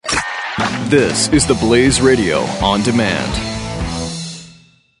This is the Blaze Radio on demand.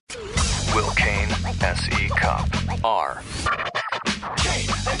 Will Kane, S.E. Cup, R.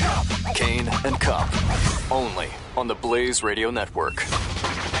 Kane and Cup, only on the Blaze Radio Network.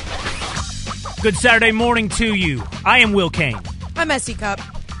 Good Saturday morning to you. I am Will Kane. I'm S.E. Cup.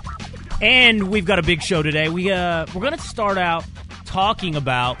 And we've got a big show today. We're going to start out talking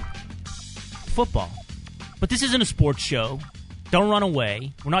about football. But this isn't a sports show. Don't run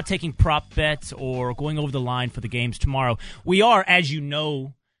away. We're not taking prop bets or going over the line for the games tomorrow. We are, as you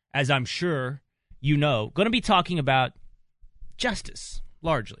know, as I'm sure you know, going to be talking about justice,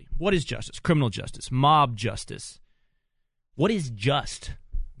 largely. What is justice? Criminal justice, mob justice. What is just?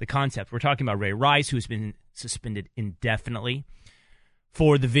 The concept. We're talking about Ray Rice, who's been suspended indefinitely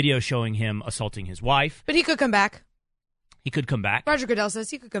for the video showing him assaulting his wife. But he could come back. He could come back. Roger Goodell says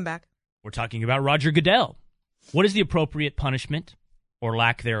he could come back. We're talking about Roger Goodell. What is the appropriate punishment, or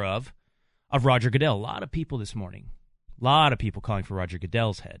lack thereof, of Roger Goodell? A lot of people this morning, a lot of people calling for Roger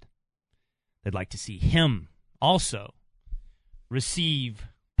Goodell's head. They'd like to see him also receive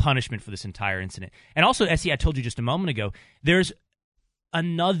punishment for this entire incident. And also, Essie, I told you just a moment ago, there's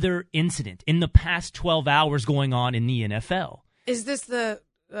another incident in the past 12 hours going on in the NFL. Is this the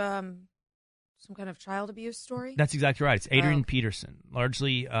some kind of child abuse story? That's exactly right. It's Adrian Peterson,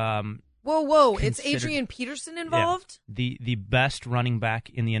 largely. Whoa! It's Adrian Peterson involved? Yeah, the best running back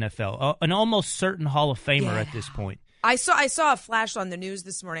in the NFL, an almost certain Hall of Famer at this point. I saw a flash on the news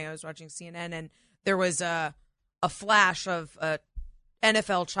this morning. I was watching CNN, and there was a flash of a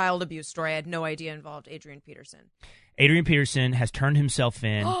NFL child abuse story. I had no idea involved Adrian Peterson. Adrian Peterson has turned himself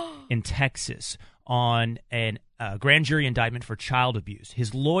in Texas on a grand jury indictment for child abuse.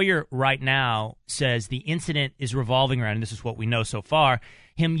 His lawyer right now says the incident is revolving around, and this is what we know so far,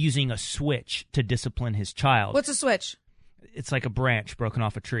 him using a switch to discipline his child. What's a switch? It's like a branch broken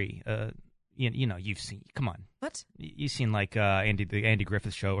off a tree. You know, you've seen. Come on. What? You've seen like the Andy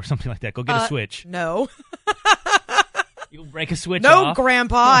Griffith Show or something like that. Go get a switch. No. You'll break a switch No, off.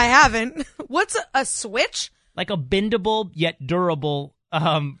 Grandpa, I haven't. What's a switch? Like a bendable yet durable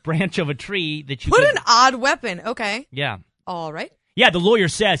branch of a tree that you What an odd weapon. Okay. Yeah. All right. Yeah, the lawyer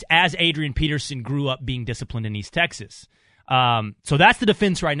says as Adrian Peterson grew up being disciplined in East Texas. So that's the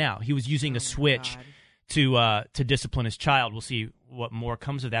defense right now. He was using a switch to discipline his child. We'll see what more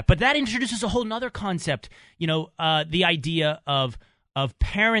comes of that. But that introduces a whole other concept, the idea of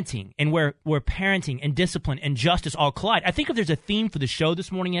parenting and where parenting and discipline and justice all collide. I think if there's a theme for the show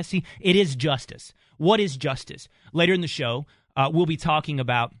this morning, Essie, it is justice. What is justice? Later in the show, we'll be talking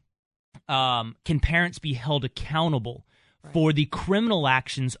about can parents be held accountable for the criminal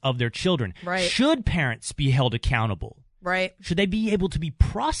actions of their children? Right. Should parents be held accountable? Right. Should they be able to be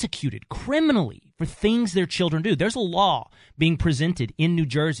prosecuted criminally for things their children do? There's a law being presented in New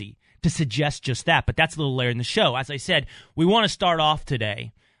Jersey to suggest just that, but that's a little later in the show. As I said, we want to start off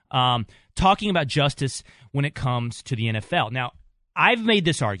today talking about justice when it comes to the NFL. Now, I've made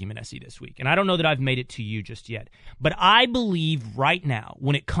this argument, Essie, this week, and I don't know that I've made it to you just yet, but I believe right now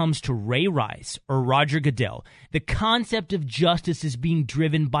when it comes to Ray Rice or Roger Goodell, the concept of justice is being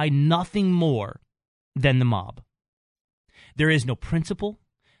driven by nothing more than the mob. There is no principle.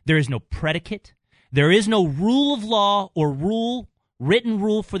 There is no predicate. There is no rule of law or written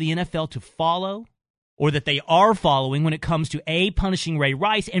rule for the NFL to follow or that they are following when it comes to A, punishing Ray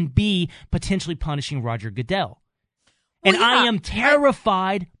Rice, and B, potentially punishing Roger Goodell. Well, and I am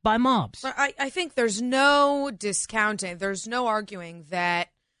terrified by mobs. I think there's no discounting. There's no arguing that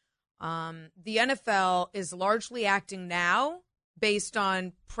the NFL is largely acting now based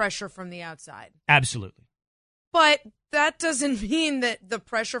on pressure from the outside. Absolutely. But that doesn't mean that the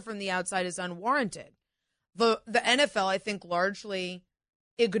pressure from the outside is unwarranted. The NFL, I think, largely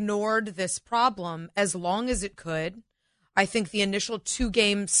ignored this problem as long as it could. I think the initial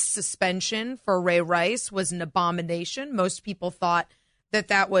 2-game suspension for Ray Rice was an abomination. Most people thought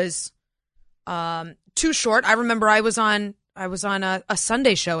that was too short. I remember I was on a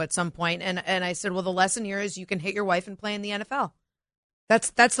Sunday show at some point, and I said, well, the lesson here is you can hit your wife and play in the NFL.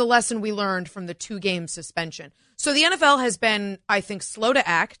 That's the lesson we learned from the 2-game suspension. So the NFL has been, I think, slow to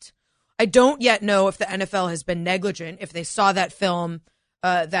act. I don't yet know if the NFL has been negligent, if they saw that film,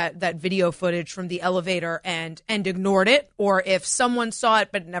 that video footage from the elevator and ignored it, or if someone saw it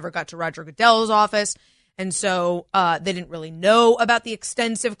but it never got to Roger Goodell's office, and so they didn't really know about the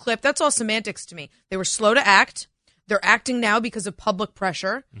extensive clip. That's all semantics to me. They were slow to act. They're acting now because of public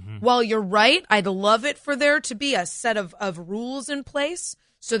pressure. Mm-hmm. While you're right, I'd love it for there to be a set of rules in place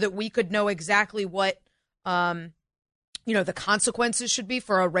so that we could know exactly what the consequences should be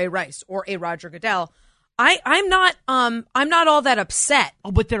for a Ray Rice or a Roger Goodell. I'm not all that upset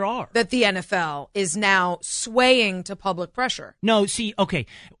Oh, but there are. that the NFL is now swaying to public pressure. No, see, okay,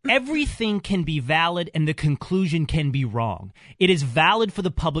 everything can be valid and the conclusion can be wrong. It is valid for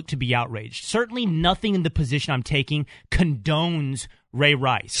the public to be outraged. Certainly nothing in the position I'm taking condones Ray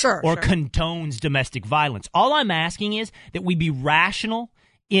Rice or condones domestic violence. All I'm asking is that we be rational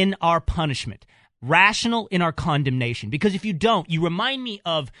in our punishment. Rational in our condemnation, because if you don't, you remind me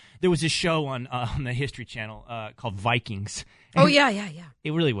of, there was a show on the History Channel called Vikings. Oh yeah.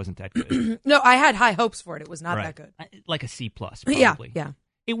 It really wasn't that good. No, I had high hopes for it. It was not that good. Like a C+, probably. Yeah.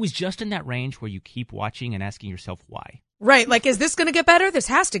 It was just in that range where you keep watching and asking yourself why. Right, like, is this going to get better? This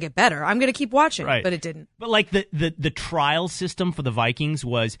has to get better. I'm going to keep watching, but it didn't. But like the trial system for the Vikings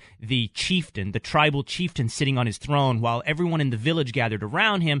was the chieftain, the tribal chieftain sitting on his throne while everyone in the village gathered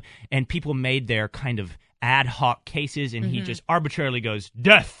around him and people made their kind of ad hoc cases and he just arbitrarily goes,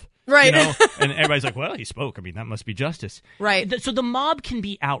 death! Right. You know? And everybody's like, well, he spoke. I mean, that must be justice. Right. So the mob can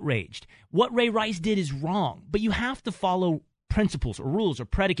be outraged. What Ray Rice did is wrong, but you have to follow principles or rules or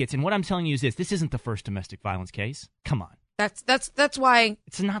predicates. And what I'm telling you is this isn't the first domestic violence case. Come on. That's why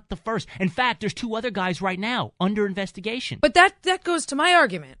it's not the first. In fact, there's 2 other guys right now under investigation. But that goes to my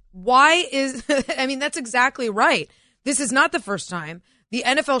argument. Why is I mean, that's exactly right. This is not the first time. The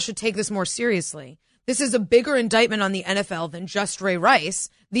NFL should take this more seriously. This is a bigger indictment on the NFL than just Ray Rice.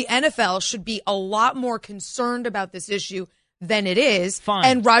 The NFL should be a lot more concerned about this issue than it is. Fine.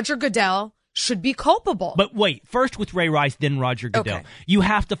 And Roger Goodell should be culpable. But wait, first with Ray Rice, then Roger Goodell. Okay. You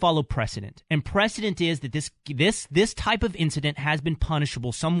have to follow precedent. And precedent is that this type of incident has been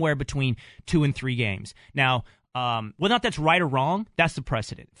punishable somewhere between 2 and 3 games. Now, whether or not that's right or wrong, that's the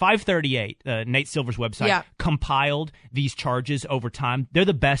precedent. 538, Nate Silver's website, compiled these charges over time. They're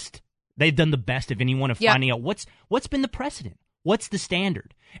the best. They've done the best of anyone of finding out what's been the precedent. What's the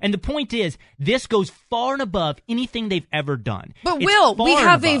standard? And the point is, this goes far and above anything they've ever done. But Will, we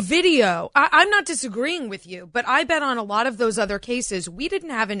have a video. I'm not disagreeing with you, but I bet on a lot of those other cases, we didn't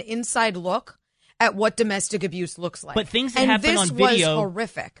have an inside look at what domestic abuse looks like. But things that happen on video, this was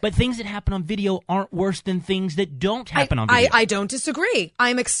horrific. But things that happen on video aren't worse than things that don't happen on video. I don't disagree.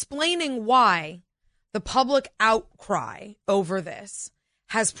 I'm explaining why the public outcry over this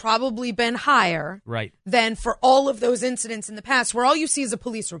has probably been higher than for all of those incidents in the past where all you see is a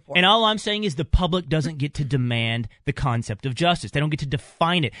police report. And all I'm saying is the public doesn't get to demand the concept of justice. They don't get to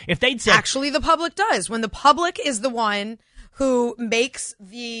define it. If they'd said... Actually, the public does. When the public is the one who makes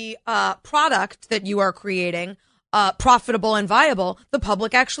the product that you are creating profitable and viable, the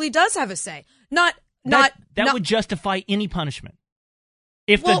public actually does have a say. That would justify any punishment.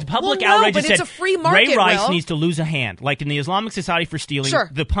 If the public outrage said, it's a free market, Ray Rice needs to lose a hand, like in the Islamic Society for stealing,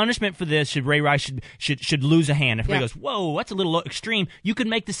 the punishment for this Ray Rice should lose a hand. If everybody goes, whoa, that's a little extreme, you could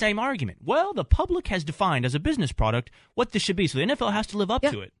make the same argument. Well, the public has defined as a business product what this should be, so the NFL has to live up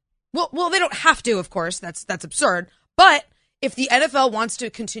to it. Well, they don't have to, of course. That's absurd. But if the NFL wants to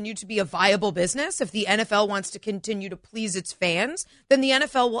continue to be a viable business, if the NFL wants to continue to please its fans, then the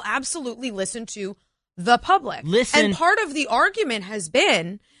NFL will absolutely listen to the public. And part of the argument has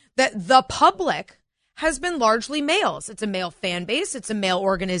been that the public has been largely males. It's a male fan base. It's a male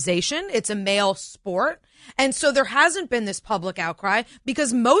organization. It's a male sport. And so there hasn't been this public outcry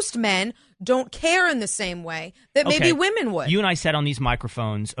because most men don't care in the same way that maybe women would. You and I sat on these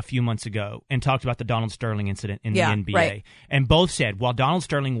microphones a few months ago and talked about the Donald Sterling incident in the NBA. And both said, while Donald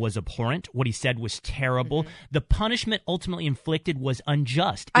Sterling was abhorrent, what he said was terrible, the punishment ultimately inflicted was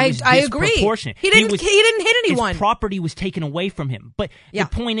unjust. It was disproportionate. He didn't hit anyone. His property was taken away from him. But the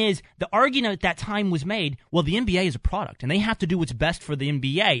point is, the argument at that time was made, well, the NBA is a product, and they have to do what's best for the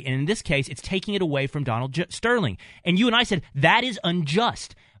NBA. And in this case, it's taking it away from Donald Sterling. And you and I said, that is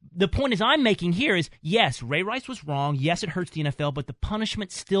unjust. The point is I'm making here is, yes, Ray Rice was wrong. Yes, it hurts the NFL, but the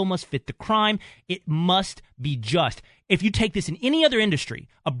punishment still must fit the crime. It must be just. If you take this in any other industry,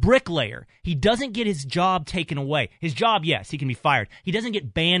 a bricklayer, he doesn't get his job taken away. His job, yes, he can be fired. He doesn't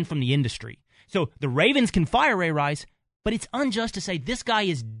get banned from the industry. So the Ravens can fire Ray Rice, but it's unjust to say this guy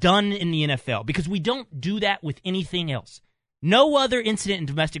is done in the NFL because we don't do that with anything else. No other incident in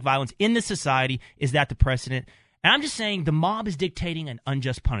domestic violence in this society is that the precedent. And I'm just saying the mob is dictating an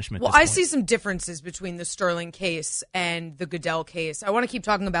unjust punishment. Well, I see some differences between the Sterling case and the Goodell case. I want to keep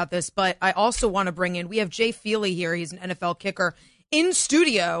talking about this, but I also want to bring in, we have Jay Feely here. He's an NFL kicker in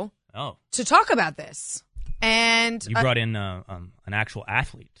studio to talk about this. And you brought in an actual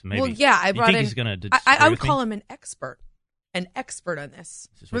athlete. Maybe. Well, yeah, I brought in. He's gonna I would call him an expert on this.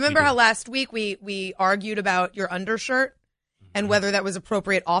 Remember how last week we argued about your undershirt and whether that was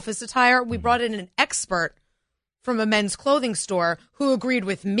appropriate office attire? We brought in an expert from a men's clothing store who agreed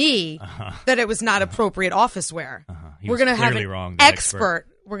with me that it was not appropriate office wear. We're going to have an expert.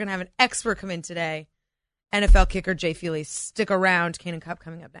 We're going to have an expert come in today. NFL kicker Jay Feely. Stick around. Kane and Cup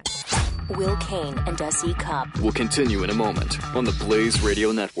coming up next. Will Kane and S.E. Cup. We'll continue in a moment on the Blaze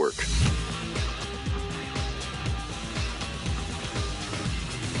Radio Network.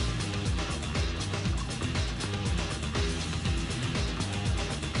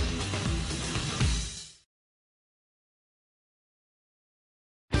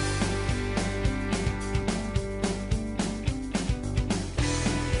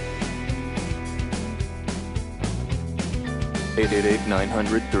 (888)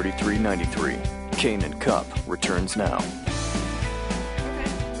 900 3393. Kane and Cup returns now.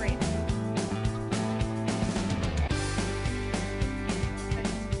 Okay, great.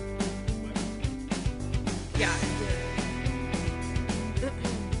 Yeah.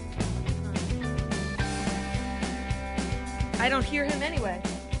 I don't hear him anyway.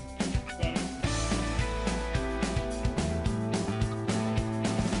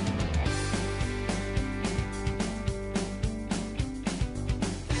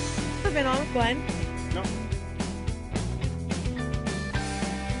 Been on with Glenn? No.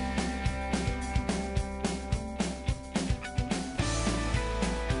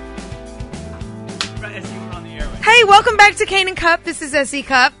 Hey, welcome back to Kane and Cup. This is S.E.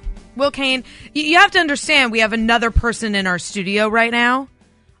 Cup. Will Kane. You have to understand, we have another person in our studio right now.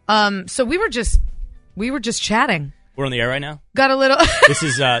 So we were just chatting. We're on the air right now? Got a little. This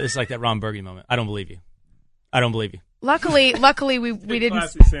is like that Ron Burgundy moment. I don't believe you. I don't believe you. Luckily, we didn't.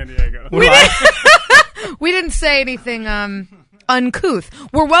 Classy San Diego. We didn't say anything uncouth.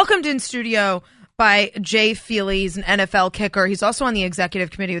 We're welcomed in studio by Jay Feely. He's an NFL kicker. He's also on the executive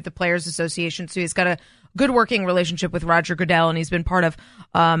committee with the Players Association, so he's got a good working relationship with Roger Goodell, and he's been part of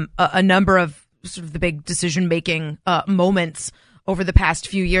a number of sort of the big decision-making moments over the past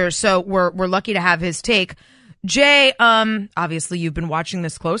few years. So we're lucky to have his take. Jay, obviously you've been watching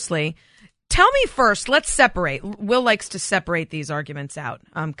this closely. Tell me first, let's separate. Will likes to separate these arguments out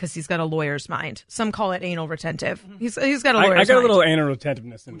because he's got a lawyer's mind. Some call it anal retentive. He's got a lawyer's mind. I got a little anal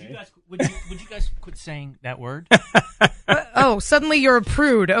retentiveness in me. Would you guys quit saying that word? Suddenly you're a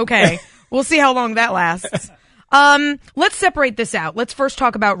prude. Okay. We'll see how long that lasts. Let's separate this out. Let's first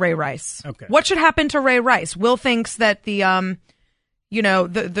talk about Ray Rice. Okay. What should happen to Ray Rice? Will thinks that there's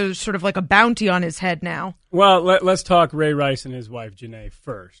sort of like a bounty on his head now. Well, let's talk Ray Rice and his wife, Janae,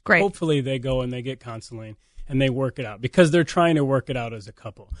 first. Great. Hopefully they go and they get counseling and they work it out because they're trying to work it out as a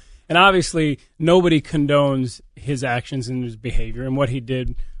couple. And obviously nobody condones his actions and his behavior, and what he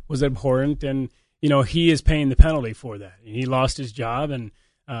did was abhorrent, and, he is paying the penalty for that. He lost his job, and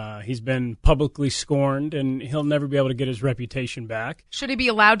he's been publicly scorned, and he'll never be able to get his reputation back. Should he be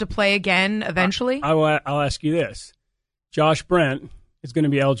allowed to play again eventually? I'll ask you this. Josh Brent is going to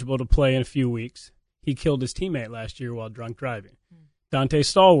be eligible to play in a few weeks. He killed his teammate last year while drunk driving. Dante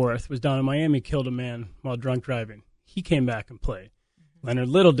Stallworth was down in Miami, killed a man while drunk driving. He came back and played. Leonard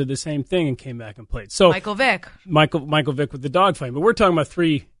Little did the same thing and came back and played. So Michael Vick. Michael Vick with the dogfight. But we're talking about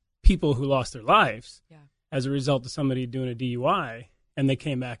three people who lost their lives as a result of somebody doing a DUI, and they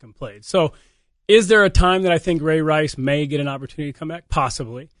came back and played. So is there a time that I think Ray Rice may get an opportunity to come back?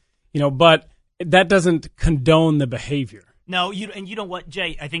 Possibly. But that doesn't condone the behavior. No, you know what,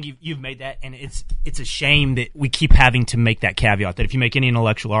 Jay? I think you've made that, and it's a shame that we keep having to make that caveat that if you make any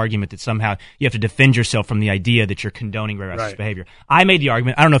intellectual argument that somehow you have to defend yourself from the idea that you're condoning Ray Rice's behavior. I made the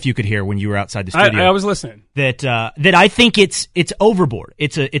argument. I don't know if you could hear when you were outside the studio. I was listening. That I think it's overboard.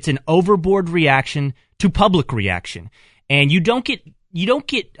 It's an overboard reaction to public reaction, and you don't get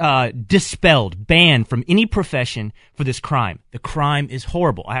dispelled, banned from any profession for this crime. The crime is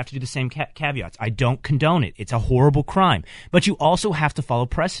horrible. I have to do the same caveats. I don't condone it. It's a horrible crime. But you also have to follow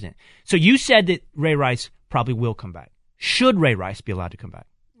precedent. So you said that Ray Rice probably will come back. Should Ray Rice be allowed to come back?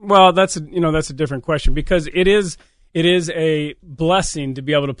 Well, that's a different question because it is a blessing to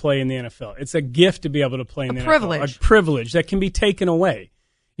be able to play in the NFL. It's a gift to be able to play in the NFL. A privilege that can be taken away.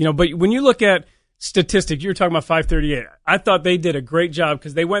 But when you look at statistic, you were talking about 538. I thought they did a great job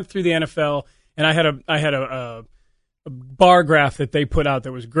because they went through the NFL, and I had a bar graph that they put out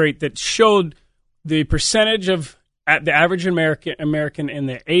that was great that showed the percentage of the average American in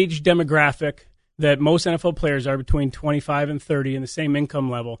the age demographic that most NFL players are between 25 and 30 in the same income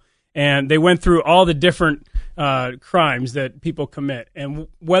level. And they went through all the different crimes that people commit and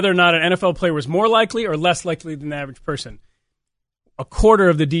whether or not an NFL player was more likely or less likely than the average person. A quarter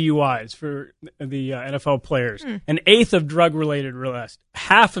of the DUIs for the NFL players, an eighth of drug-related arrests,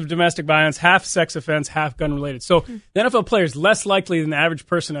 half of domestic violence, half sex offense, half gun-related. So the NFL player is less likely than the average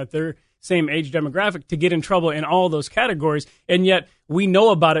person at their same age demographic to get in trouble in all those categories, and yet we know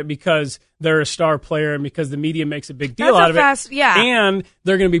about it because they're a star player and because the media makes a big deal out of it. Yeah. And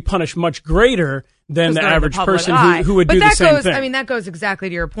they're going to be punished much greater than the average person who would do the same thing. I mean, that goes exactly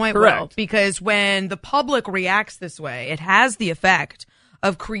to your point, Correct. Will, because when the public reacts this way, it has the effect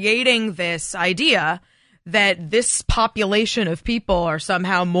of creating this idea that this population of people are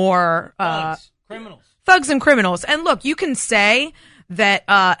somehow more thugs and criminals. And look, you can say that,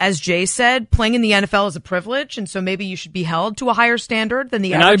 as Jay said, playing in the NFL is a privilege, and so maybe you should be held to a higher standard than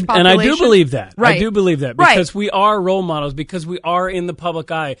the average population. And I do believe that. Right. I do believe that because we are role models, because we are in the public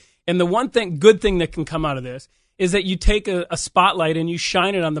eye. And the one good thing that can come out of this is that you take a spotlight and you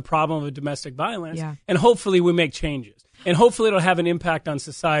shine it on the problem of domestic violence, and hopefully we make changes. And hopefully it'll have an impact on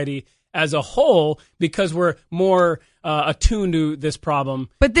society as a whole because we're more attuned to this problem.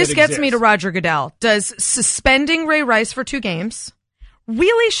 But this gets me to Roger Goodell. Does suspending Ray Rice for 2 games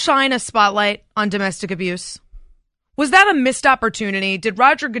really shine a spotlight on domestic abuse? Was that a missed opportunity? Did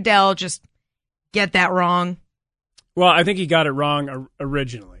Roger Goodell just get that wrong? Well, I think he got it wrong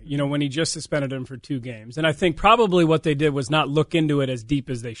originally, when he just suspended him for 2 games. And I think probably what they did was not look into it as deep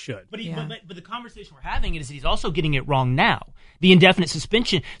as they should. But the conversation we're having is that he's also getting it wrong now. The indefinite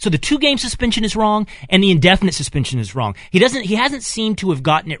suspension. So the 2-game suspension is wrong, and the indefinite suspension is wrong. He hasn't seemed to have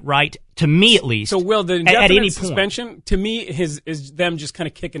gotten it right, to me at least. So, Will, the indefinite at any suspension, point, to me, is them just kind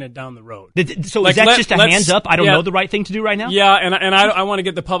of kicking it down the road. So is that just a hands up? I don't know the right thing to do right now? Yeah, and I want to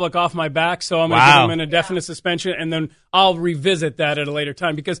get the public off my back, so I'm going to give them an indefinite suspension, and then I'll revisit that at a later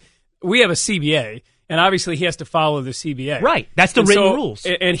time because we have a CBA. And obviously, he has to follow the CBA. Right. That's the written rules.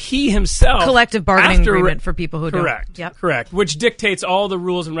 And he himself... Collective bargaining agreement for people who correct, don't. Yep. Correct. Which dictates all the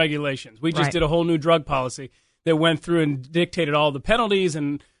rules and regulations. We just did a whole new drug policy that went through and dictated all the penalties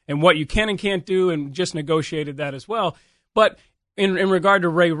and what you can and can't do and just negotiated that as well. But in regard to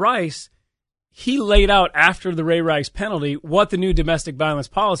Ray Rice, he laid out after the Ray Rice penalty what the new domestic violence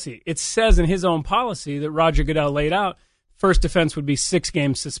policy. It says in his own policy that Roger Goodell laid out, first offense would be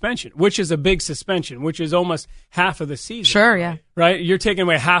 6-game suspension, which is a big suspension, which is almost half of the season. Sure, yeah. Right? You're taking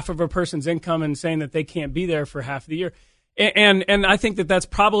away half of a person's income and saying that they can't be there for half the year. And I think that that's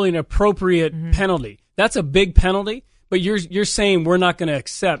probably an appropriate penalty. That's a big penalty, but you're saying we're not going to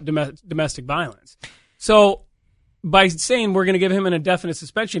accept domestic violence. So by saying we're going to give him an indefinite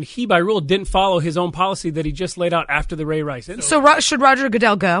suspension, he, by rule, didn't follow his own policy that he just laid out after the Ray Rice incident. So should Roger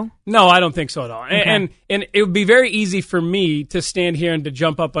Goodell go? No, I don't think so at all. Okay. And it would be very easy for me to stand here and to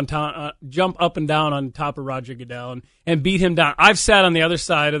jump up and down on top of Roger Goodell and beat him down. I've sat on the other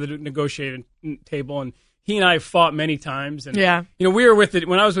side of the negotiating table, and he and I have fought many times. And, we were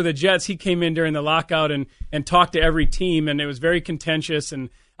when I was with the Jets, he came in during the lockout and talked to every team, and it was very contentious, and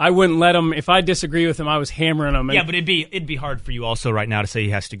I wouldn't let him. If I disagree with him, I was hammering him. Yeah, but it'd be hard for you also right now to say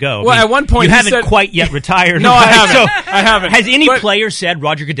he has to go. Well, at one point you haven't quite yet retired. No, I haven't. So, I haven't. Has any player said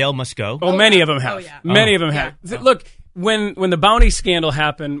Roger Goodell must go? Oh, many of them have. Many of them have. Look, when the bounty scandal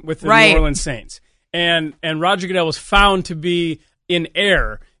happened with the New Orleans Saints, and Roger Goodell was found to be in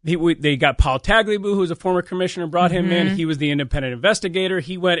error. They got Paul Tagliabue, who was a former commissioner, brought him in. He was the independent investigator.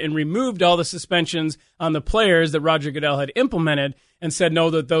 He went and removed all the suspensions on the players that Roger Goodell had implemented and said, no,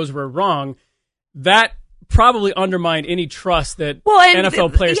 that those were wrong. That probably undermined any trust that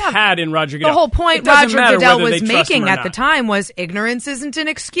NFL players had in Roger Goodell. The whole point Roger Goodell was making at the time was ignorance isn't an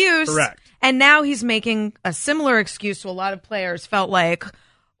excuse. Correct. And now he's making a similar excuse to a lot of players felt like,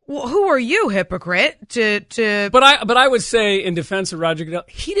 well, who are you, hypocrite? But I would say in defense of Roger Goodell,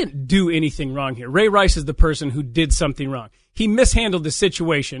 he didn't do anything wrong here. Ray Rice is the person who did something wrong. He mishandled the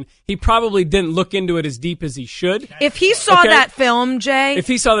situation. He probably didn't look into it as deep as he should. If he saw that film, Jay. If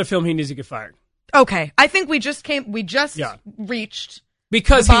he saw the film, he needs to get fired. Okay. I think we just reached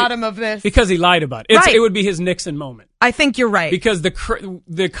the bottom of this. Because he lied about it. It would be his Nixon moment. I think you're right. Because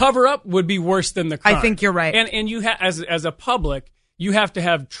the cover-up would be worse than the crime. I think you're right. And you as a public, you have to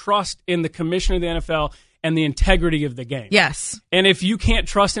have trust in the commissioner of the NFL and the integrity of the game. Yes. And if you can't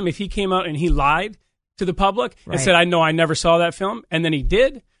trust him, if he came out and he lied to the public and said, I know I never saw that film, and then he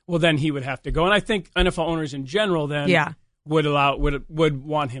did, well, then he would have to go. And I think NFL owners in general then would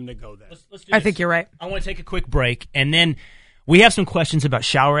want him to go then. Let's do I this. think you're right. I want to take a quick break, and then we have some questions about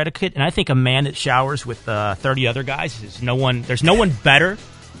shower etiquette, and I think a man that showers with 30 other guys, there's no one better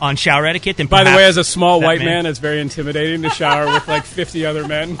on shower etiquette than By the way, as a small white man, it's very intimidating to shower with like 50 other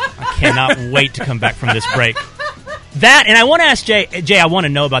men. I cannot wait to come back from this break. That, and I want to ask Jay, I want to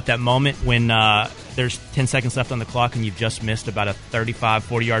know about that moment when there's 10 seconds left on the clock and you've just missed about a 35,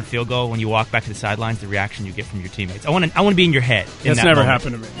 40-yard field goal. When you walk back to the sidelines, the reaction you get from your teammates. I want to be in your head. That's never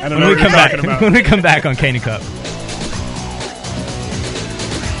happened to me. I don't know what you're talking about. When we come back on Kane and Cup.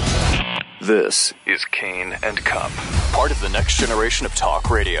 This is Kane and Cup, part of the next generation of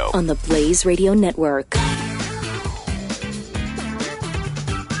talk radio on the Blaze Radio Network.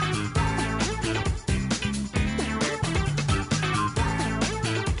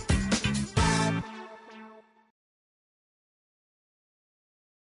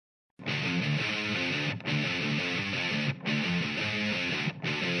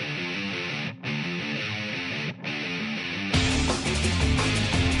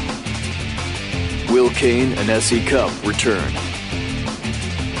 Will Kane and S.E. Cup return.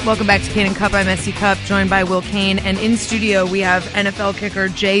 Welcome back to Kane and Cup. I'm S.E. Cup, joined by Will Kane. And in studio, we have NFL kicker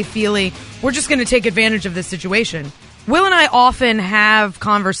Jay Feely. We're just going to take advantage of this situation. Will and I often have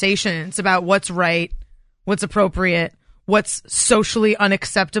conversations about what's right, what's appropriate, what's socially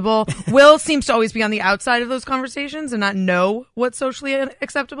unacceptable. Will seems to always be on the outside of those conversations and not know what's socially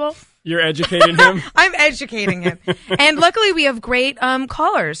unacceptable. You're educating him? I'm educating him. And luckily we have great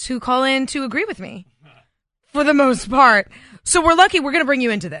callers who call in to agree with me for the most part. So we're lucky. We're going to bring you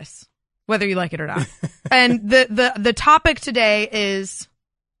into this, whether you like it or not. And the topic today is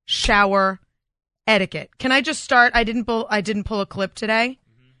shower etiquette. Can I just start? I didn't pull a clip today.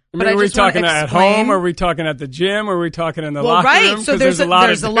 But are we talking at home? Or are we talking at the gym? Or are we talking in the locker room? Right. So there's a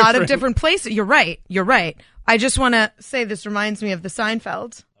lot of different places. You're right. I just want to say this reminds me of the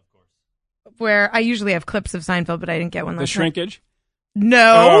Seinfeld, where I usually have clips of Seinfeld, but I didn't get one last night. The shrinkage?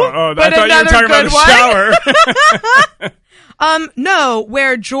 No. But I thought you were talking about the shower. No,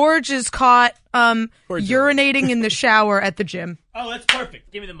 where George is caught urinating in the shower at the gym. Oh, that's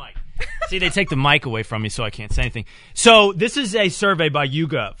perfect. Give me the mic. See, they take the mic away from me, so I can't say anything. So this is a survey by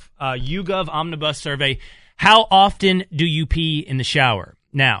YouGov. YouGov Omnibus survey. How often do you pee in the shower?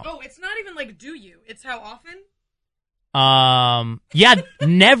 Now. Oh, it's not even like do you. It's how often? Yeah,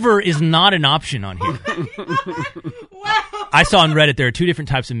 never is not an option on here. Wow. I saw on Reddit there are two different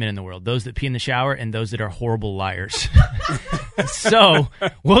types of men in the world, those that pee in the shower and those that are horrible liars. So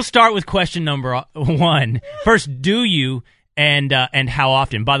we'll start with question number 1. First, do you and how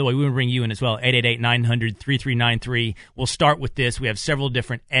often? By the way, we will bring you in as well, 888-900-3393. We'll start with this. We have several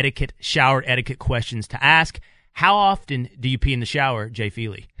different shower etiquette questions to ask. How often do you pee in the shower, Jay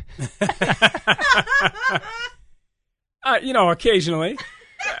Feely? Occasionally.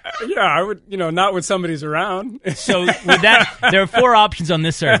 I would, not when somebody's around. So with that, there are 4 options on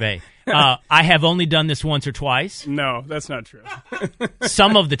this survey. I have only done this once or twice. No, that's not true.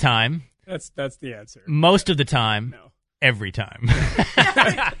 Some of the time. That's the answer. Most of the time. No. Every time.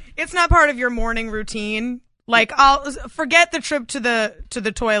 It's not part of your morning routine. Like, I'll forget the trip to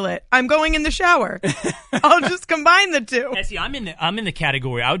the toilet. I'm going in the shower. I'll just combine the two. Yeah, see, I'm in the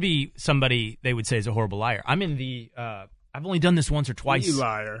category. I would be somebody they would say is a horrible liar. I'm in the I've only done this once or twice. You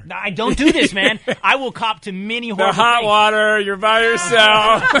liar. I don't do this, man. I will cop to many horrible The hot things. water, you're by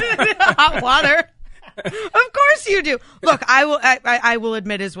yourself. Hot water. Of course you do. Look, I will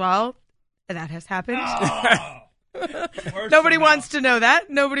admit as well, that has happened. Oh. Nobody wants to know that.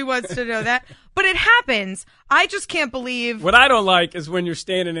 But it happens. I just can't believe. What I don't like is when you're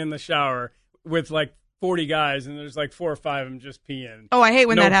standing in the shower with like 40 guys and there's like 4 or 5 of them just peeing. Oh, I hate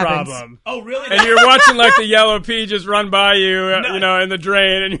when that happens. No problem. Oh, really? And you're watching like the yellow pee just run by you, in the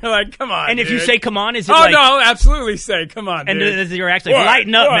drain, and you're like, come on, And if dude. you say come on, is it Oh, no, absolutely say come on, and dude. you're actually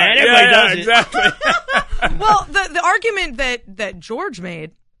lighten up, man. Everybody does it. Exactly. Well, the argument that George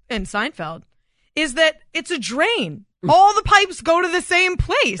made in Seinfeld is that it's a drain. All the pipes go to the same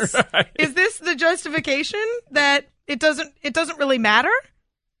place. Right. Is this the justification that it doesn't really matter?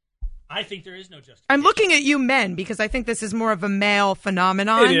 I think there is no justification. I'm looking at you men because I think this is more of a male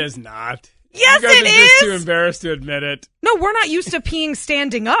phenomenon. It is not. Yes, you guys it are is. just too embarrassed to admit it. No, we're not used to peeing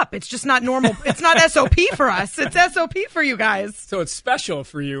standing up. It's just not normal. It's not SOP for us. It's SOP for you guys. So it's special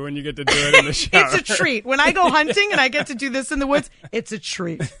for you when you get to do it in the shower. It's a treat. When I go hunting and I get to do this in the woods, it's a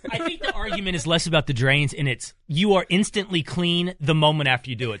treat. I think the argument is less about the drains and it's you are instantly clean the moment after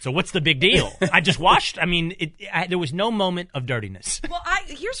you do it. So what's the big deal? I just washed. I mean, there was no moment of dirtiness. Well,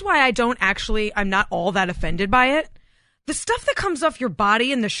 here's why I'm not all that offended by it. The stuff that comes off your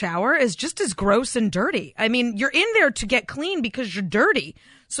body in the shower is just as gross and dirty. I mean, you're in there to get clean because you're dirty.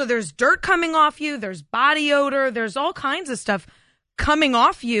 So there's dirt coming off you. There's body odor. There's all kinds of stuff coming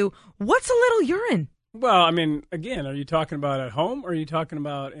off you. What's a little urine? Well, I mean, again, are you talking about at home or are you talking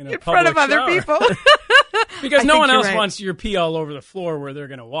about in front of other people? Because no one else wants your pee all over the floor where they're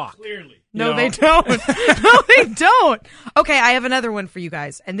going to walk. Clearly. No, they don't. No, they don't. Okay, I have another one for you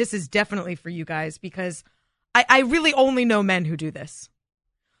guys. And this is definitely for you guys because I really only know men who do this.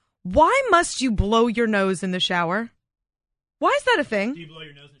 Why must you blow your nose in the shower? Why is that a thing? Do you blow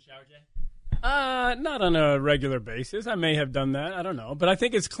your nose in the shower, Jay? Not on a regular basis. I may have done that. I don't know. But I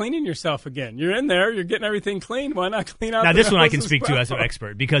think it's cleaning yourself again. You're in there. You're getting everything clean. Why not clean out? Now, this one I can speak to as an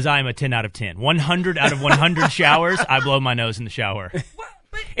expert because I'm a 10 out of 10. 100 out of 100 showers, I blow my nose in the shower.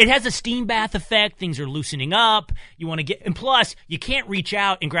 It has a steam bath effect. Things are loosening up. You want to get, and plus, you can't reach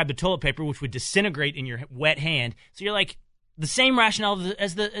out and grab the toilet paper, which would disintegrate in your wet hand. So you're like, the same rationale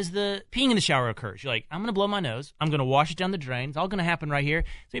as the peeing in the shower occurs. You're like, I'm going to blow my nose. I'm going to wash it down the drain. It's all going to happen right here.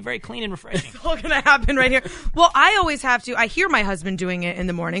 It's going to be very clean and refreshing. It's all going to happen right here. Well, I always have to. I hear my husband doing it in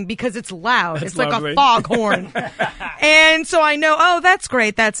the morning because it's loud. It's lovely. Like a foghorn. And so I know, oh, that's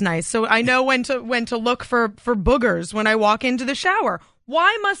great. That's nice. So I know when to look for boogers when I walk into the shower.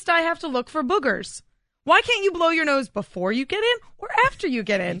 Why must I have to look for boogers? Why can't you blow your nose before you get in or after you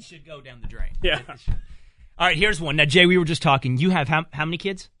get in? It should go down the drain. Yeah. All right, here's one. Now, Jay, we were just talking. You have how many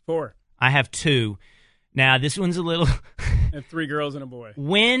kids? 4. I have 2. Now, this one's a little... I have 3 girls and a boy.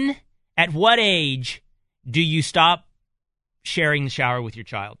 At what age do you stop sharing the shower with your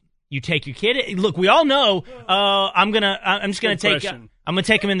child? You take your kid... Look, we all know I'm just going to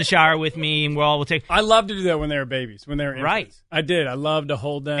take them in the shower with me, and we'll take... I love to do that when they were babies, when they were infants. Right. I did. I love to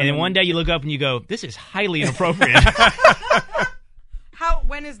hold them. And then one day you look up and you go, this is highly inappropriate.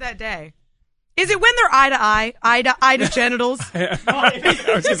 When is that day? Is it when they're eye to genitals? I was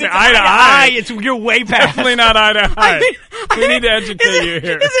going to say eye to eye. You're way past. Definitely not eye to eye. We need to educate you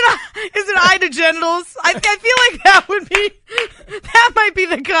here. Is it eye to genitals? I feel like that might be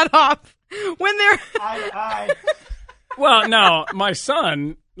the cutoff when they're eye to eye. Well, no, my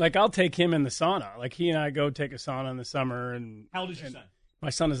son, like I'll take him in the sauna. Like he and I go take a sauna in the summer. And how old is your son? My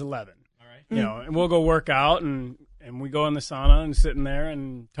son is 11. All right. You know, and we'll go work out and we go in the sauna and sit in there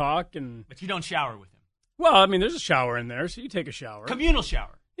and talk. But you don't shower with him. Well, I mean, there's a shower in there, so you take a shower. Communal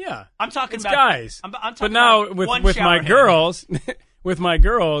shower. Yeah, I'm talking it's about guys. I'm talking but now about with my girls, with my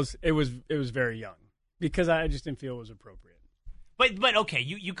girls, it was very young because I just didn't feel it was appropriate. But okay,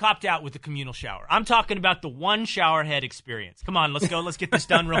 you copped out with the communal shower. I'm talking about the one shower head experience. Come on, let's go. Let's get this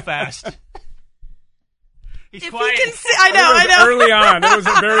done real fast. He's quiet. You can see, I know. Early on, it was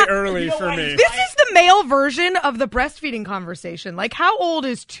very early for me. This is the male version of the breastfeeding conversation. Like, how old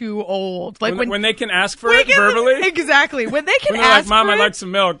is too old? Like when they can ask for it verbally. Exactly. When they can when ask like, Mom, for I'd it, like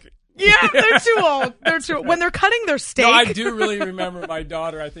some milk. Yeah, they're too old. When they're cutting their steak. No, I do really remember my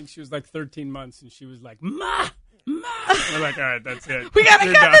daughter. I think she was like 13 months, and she was like, Ma. And we're like, all right, that's it. We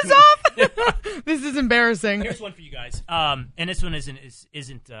gotta cut this off. This is embarrassing. Here's one for you guys, and this one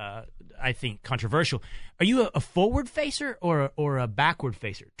isn't I think controversial. Are you a forward facer or a backward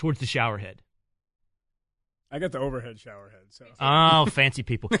facer towards the shower head? I got the overhead shower head. So. Oh, fancy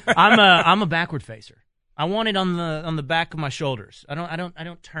people. I'm a backward facer. I want it on the back of my shoulders. I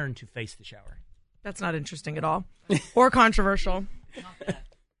don't turn to face the shower. That's not interesting at all, or controversial.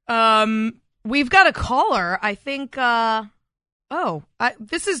 We've got a caller. I think.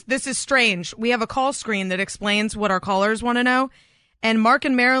 This is strange. We have a call screen that explains what our callers want to know. And Mark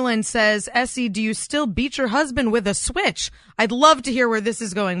in Maryland says, Essie, do you still beat your husband with a switch? I'd love to hear where this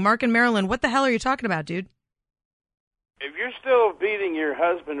is going. Mark in Maryland, what the hell are you talking about, dude? If you're still beating your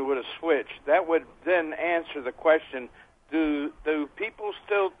husband with a switch, that would then answer the question, do people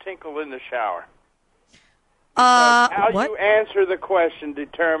still tinkle in the shower? How what? you answer the question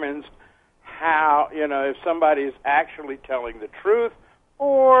determines how, if somebody is actually telling the truth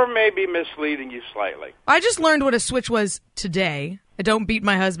or maybe misleading you slightly. I just learned what a switch was today. I don't beat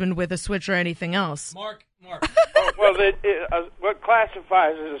my husband with a switch or anything else. Mark. Well, what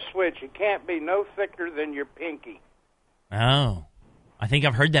classifies as a switch, it can't be no thicker than your pinky. Oh. I think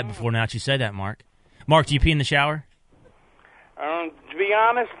I've heard that before now that you said that, Mark. Mark, do you pee in the shower? To be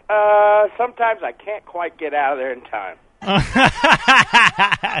honest, sometimes I can't quite get out of there in time.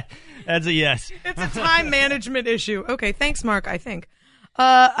 That's a yes. It's a time management issue. Okay, thanks, Mark, I think.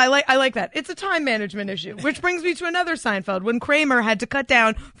 I like that. It's a time management issue, which brings me to another Seinfeld, when Kramer had to cut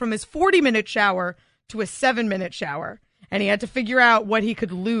down from his 40-minute shower to a 7-minute shower, and he had to figure out what he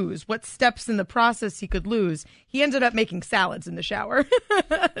could lose, what steps in the process he could lose. He ended up making salads in the shower.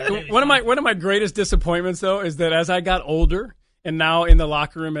 One of my greatest disappointments, though, is that as I got older, and now in the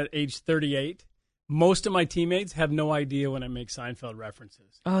locker room at age 38, most of my teammates have no idea when I make Seinfeld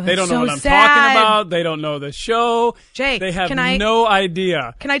references. Oh, that's they don't know so what I'm sad. talking about. They don't know the show. Jay, they have no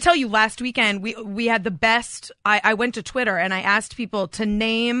idea. Can I tell you, last weekend we had the best. I went to Twitter and I asked people to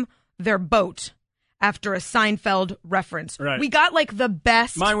name their boat after a Seinfeld reference. Right. We got like the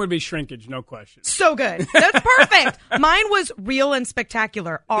best. Mine would be Shrinkage, no question. So good. That's perfect. Mine was Real and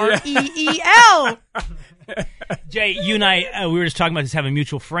Spectacular. REEL. Jay, you and I, we were just talking about this, having a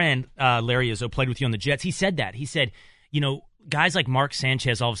mutual friend, Larry Izzo, played with you on the Jets. He said that. He said, guys like Mark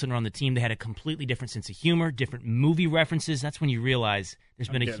Sanchez all of a sudden are on the team. They had a completely different sense of humor, different movie references. That's when you realize there's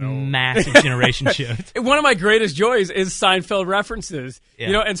been a massive generation shift. One of my greatest joys is Seinfeld references.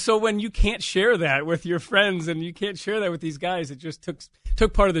 Yeah. And so when you can't share that with your friends and you can't share that with these guys, it just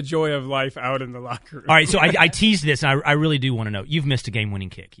took part of the joy of life out in the locker room. All right, so I teased this, and I really do want to know. You've missed a game-winning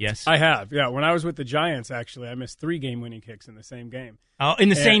kick, yes? I have, yeah. When I was with the Giants, actually, I missed 3 game-winning kicks in the same game. Oh, in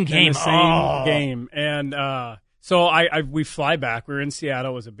the same game? In the same game. And so we fly back. We were in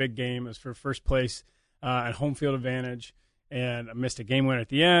Seattle. It was a big game. It was for first place and home field advantage. And I missed a game winner at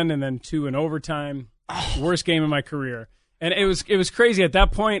the end, and then 2 in overtime. Worst game of my career. And it was crazy. At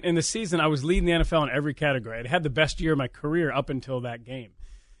that point in the season, I was leading the NFL in every category. I'd had the best year of my career up until that game.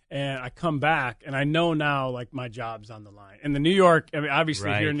 And I come back, and I know now, like, my job's on the line. In the New York, I mean,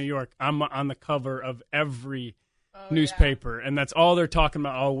 obviously here in New York, I'm on the cover of every newspaper, and that's all they're talking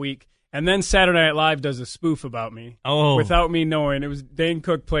about all week. And then Saturday Night Live does a spoof about me without me knowing. It was Dane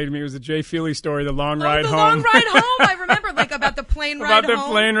Cook played me. It was a Jay Feely story, The Long Ride Home. The Long Ride Home. I remember, like, about the plane ride home. About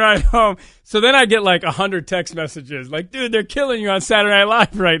the plane ride home. So then I get like 100 text messages. Like, dude, they're killing you on Saturday Night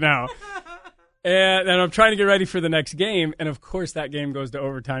Live right now. And I'm trying to get ready for the next game. And, of course, that game goes to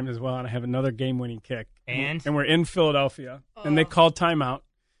overtime as well. And I have another game-winning kick. And we're in Philadelphia. And they call timeout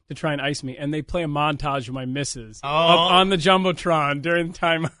to try and ice me, and they play a montage of my misses up on the Jumbotron during the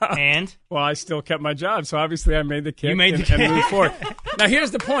timeout. And? Well, I still kept my job, so obviously I made the kick and moved forward. Now,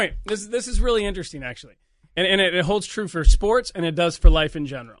 here's the point. This is really interesting, actually, and it holds true for sports, and it does for life in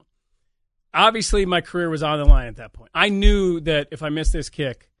general. Obviously, my career was on the line at that point. I knew that if I missed this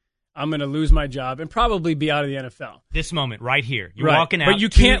kick, I'm going to lose my job and probably be out of the NFL. This moment, right here. You're walking out. But you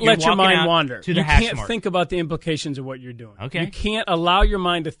can't let your mind wander. You can't think about the implications of what you're doing. Okay. You can't allow your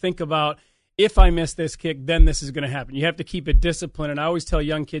mind to think about, if I miss this kick, then this is going to happen. You have to keep it disciplined. And I always tell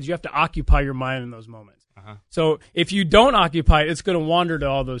young kids, you have to occupy your mind in those moments. So if you don't occupy it, it's going to wander to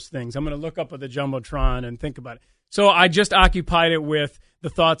all those things. I'm going to look up at the Jumbotron and think about it. So I just occupied it with the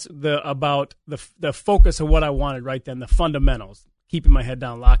thoughts about the focus of what I wanted right then, the fundamentals. Keeping my head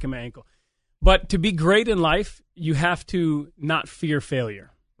down, locking my ankle. But to be great in life, you have to not fear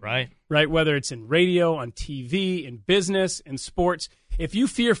failure. Right. Whether it's in radio, on TV, in business, in sports. If you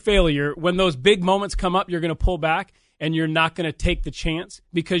fear failure, when those big moments come up, you're going to pull back and you're not going to take the chance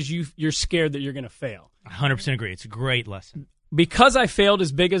because you're scared that you're going to fail. 100% agree. It's a great lesson. Because I failed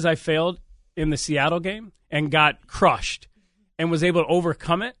as big as I failed in the Seattle game and got crushed and was able to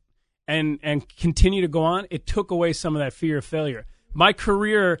overcome it and continue to go on, it took away some of that fear of failure. My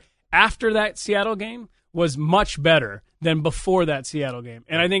career after that Seattle game was much better than before that Seattle game.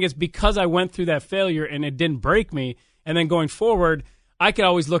 And I think it's because I went through that failure and it didn't break me. And then going forward, I could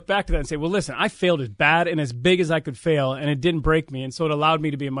always look back to that and say, well, listen, I failed as bad and as big as I could fail, and it didn't break me. And so it allowed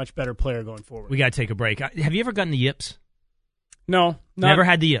me to be a much better player going forward. We got to take a break. Have you ever gotten the yips? No. Never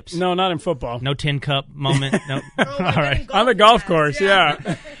had the yips? No, not in football. No tin cup moment? No. All right. On the golf course,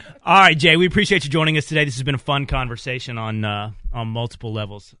 yeah. All right, Jay, we appreciate you joining us today. This has been a fun conversation on multiple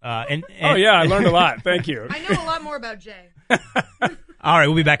levels. And oh, yeah, I learned a lot. Thank you. I know a lot more about Jay. All right,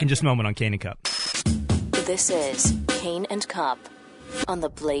 we'll be back in just a moment on Kane and Cup. This is Kane and Cup on the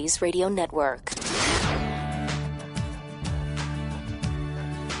Blaze Radio Network.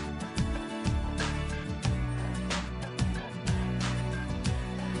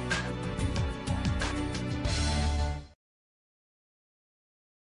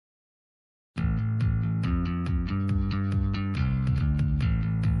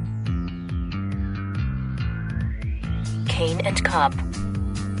 Kane and Cup.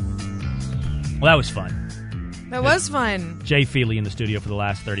 Well, that was fun. That was fun. Jay Feely in the studio for the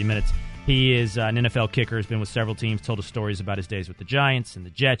last 30 minutes. He is an NFL kicker, has been with several teams, told us stories about his days with the Giants and the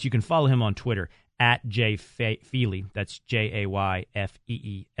Jets. You can follow him on Twitter at Jay Feely. That's Jayfeely.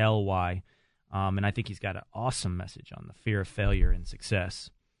 And I think he's got an awesome message on the fear of failure and success.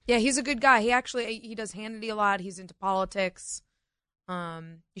 Yeah, he's a good guy. He does Hannity a lot. He's into politics.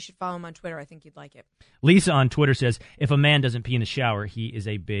 You should follow him on Twitter. I think you'd like it. Lisa on Twitter says, if a man doesn't pee in the shower, he is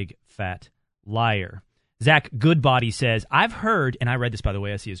a big, fat liar. Zach Goodbody says, I've heard, and I read this, by the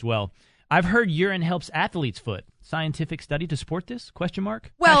way, I see as well, I've heard urine helps athlete's foot. Scientific study to support this? ?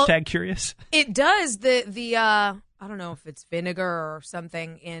 Well, # curious. It does. The I don't know if it's vinegar or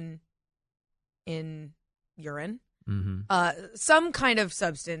something in urine. Mm-hmm. Some kind of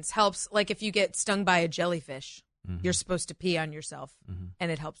substance helps, like if you get stung by a jellyfish. Mm-hmm. You're supposed to pee on yourself, and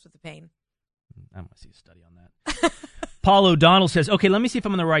it helps with the pain. I want to see a study on that. Paul O'Donnell says, okay, let me see if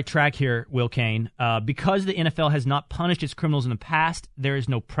I'm on the right track here, Will Kane. Because the NFL has not punished its criminals in the past, there is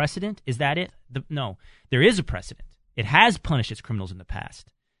no precedent. Is that it? No, there is a precedent. It has punished its criminals in the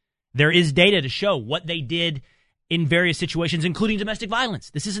past. There is data to show what they did in various situations, including domestic violence.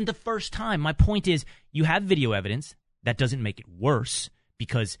 This isn't the first time. My point is, you have video evidence. That doesn't make it worse,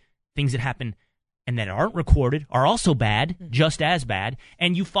 because things that happen and that aren't recorded are also bad, just as bad,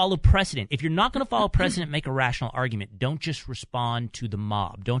 and you follow precedent. If you're not going to follow precedent, make a rational argument. Don't just respond to the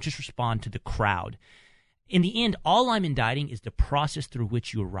mob. Don't just respond to the crowd. In the end, all I'm indicting is the process through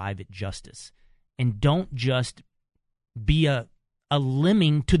which you arrive at justice. And don't just be a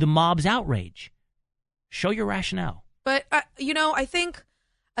lemming to the mob's outrage. Show your rationale. But, I think,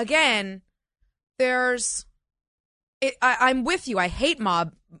 again, I'm with you. I hate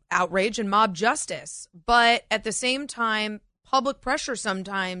mob outrage and mob justice. But at the same time, public pressure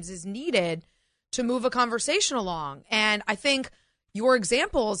sometimes is needed to move a conversation along. And I think your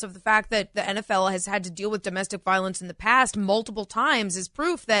examples of the fact that the NFL has had to deal with domestic violence in the past multiple times is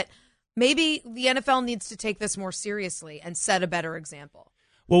proof that maybe the NFL needs to take this more seriously and set a better example.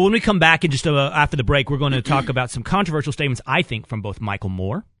 Well, when we come back in just after the break, we're going to talk about some controversial statements, I think, from both Michael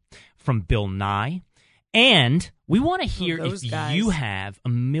Moore, from Bill Nye, and we want to hear if you have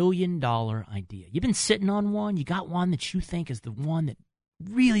 $1 million idea. You've been sitting on one. You got one that you think is the one that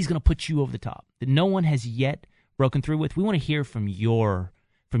really is going to put you over the top, that no one has yet broken through with. We want to hear from your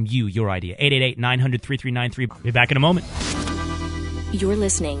idea. 888-900-3393. We'll be back in a moment. You're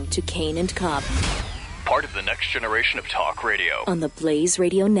listening to Kane and Cup. Part of the next generation of talk radio. On the Blaze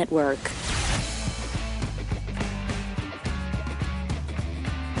Radio Network.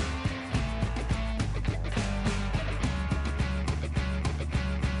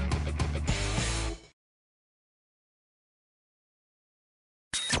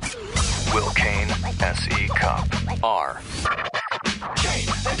 Will Kane, S.E. Cup. R.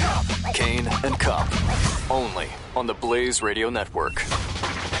 Kane and Cup. Only on the Blaze Radio Network.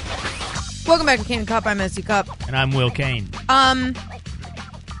 Welcome back to Kane and Cup. I'm S.E. Cup. And I'm Will Kane.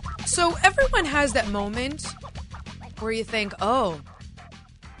 So everyone has that moment where you think, oh,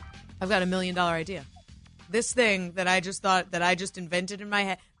 I've got $1 million idea. This thing that I just thought, that I just invented in my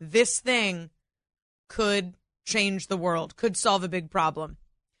head, this thing could change the world, could solve a big problem.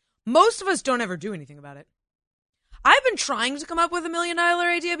 Most of us don't ever do anything about it. I've been trying to come up with $1 million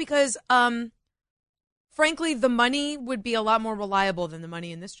idea because, frankly, the money would be a lot more reliable than the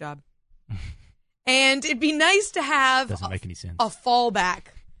money in this job. And it'd be nice to have Doesn't make any sense. a fallback.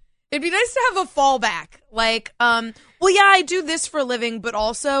 It'd be nice to have a fallback. Like, well, yeah, I do this for a living, but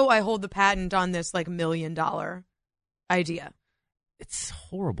also I hold the patent on this, like, $1 million idea. It's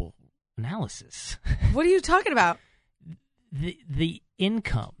horrible analysis. What are you talking about? The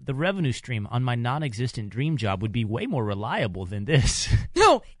income, the revenue stream on my non-existent dream job would be way more reliable than this.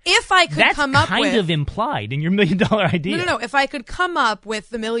 No, if I could come up with... That's kind of implied in your $1 million idea. No. If I could come up with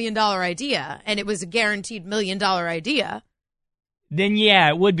the $1 million idea and it was a guaranteed $1 million idea... Then, yeah,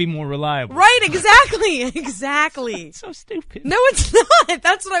 it would be more reliable. Right, exactly. Exactly. That's so stupid. No, it's not.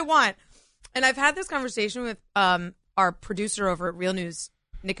 That's what I want. And I've had this conversation with our producer over at Real News,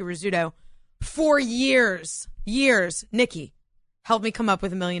 Nikki Rizzuto, for years. Nikki, help me come up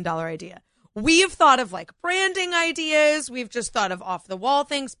with $1 million idea. We have thought of like branding ideas. We've just thought of off the wall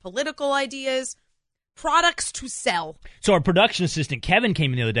things, political ideas, products to sell. So our production assistant, Kevin,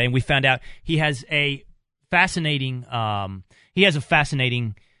 came in the other day and we found out he has a fascinating,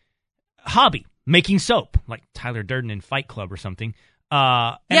 hobby, making soap, like Tyler Durden in Fight Club or something.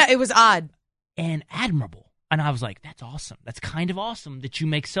 It was odd. And admirable. And I was like, that's awesome. That's kind of awesome that you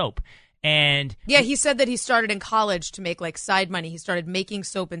make soap. And yeah, he said that he started in college to make like side money. He started making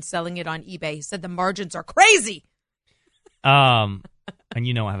soap and selling it on eBay. He said the margins are crazy. And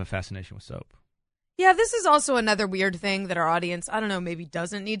you know I have a fascination with soap. Yeah, this is also another weird thing that our audience, I don't know, maybe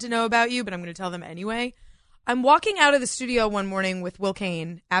doesn't need to know about you, but I'm going to tell them anyway. I'm walking out of the studio one morning with Will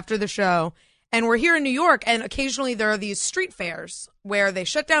Kane after the show, and we're here in New York, and occasionally there are these street fairs where they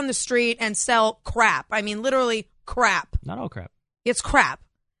shut down the street and sell crap. I mean, literally crap. Not all crap. It's crap.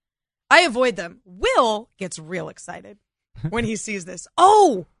 I avoid them. Will gets real excited when he sees this.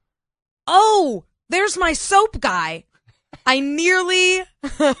 Oh, there's my soap guy. I nearly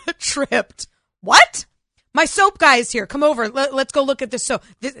tripped. What? My soap guy is here. Come over. Let's go look at this soap.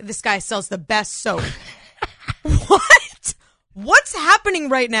 This guy sells the best soap. What? What's happening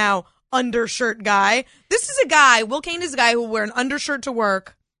right now, undershirt guy? This is a guy, Will Kane is a guy who will wear an undershirt to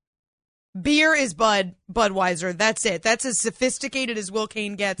work. Beer is Budweiser. That's it. That's as sophisticated as Will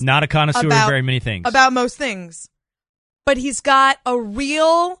Kane gets. Not a connoisseur of very many things. About most things. But he's got a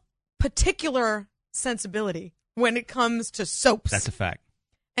real particular sensibility when it comes to soaps. That's a fact.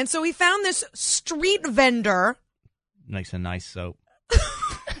 And so he found this street vendor. Makes a nice soap.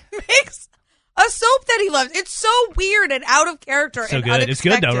 Makes a soap that he loves. It's so weird and out of character. So and good. Unexpected. It's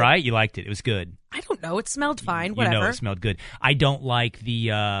good though, right? You liked it. It was good. I don't know. It smelled fine. Whatever. You know, it smelled good. I don't like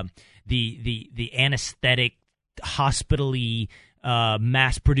the anesthetic, hospital-y,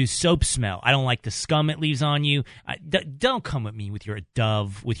 mass-produced soap smell. I don't like the scum it leaves on you. Don't come at me with your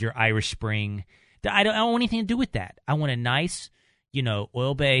Dove, with your Irish Spring. I don't want anything to do with that. I want a nice,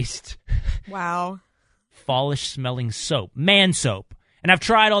 oil-based, wow, fallish-smelling soap, man soap. And I've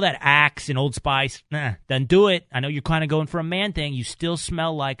tried all that Axe and Old Spice. Doesn't do it. I know you're kind of going for a man thing. You still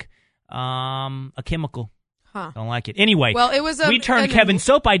smell like a chemical. Huh. Don't like it. Anyway, well, it was we turned Kevin's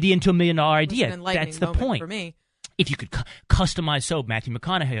soap idea into $1 million idea. That's the point. For me. If you could customize soap, Matthew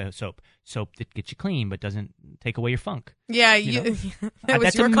McConaughey soap that gets you clean but doesn't take away your funk. Yeah,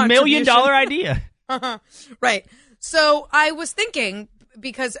 that's a $1 million idea. Right. So I was thinking,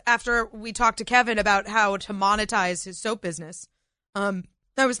 because after we talked to Kevin about how to monetize his soap business, I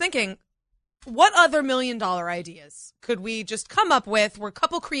was thinking, what other $1 million ideas could we just come up with? We're a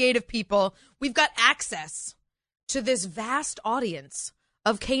couple creative people. We've got access to this vast audience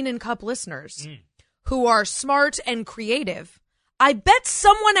of Kane and Cup listeners who are smart and creative. I bet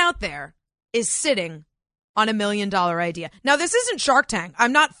someone out there is sitting on $1 million idea. Now, this isn't Shark Tank.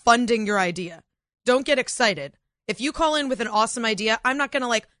 I'm not funding your idea. Don't get excited. If you call in with an awesome idea, I'm not going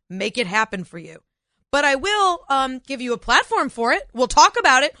to make it happen for you. But I will give you a platform for it. We'll talk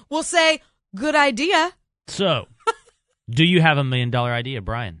about it. We'll say, good idea. So, do you have $1 million idea,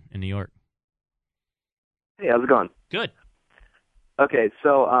 Brian, in New York? Hey, how's it going? Good. Okay,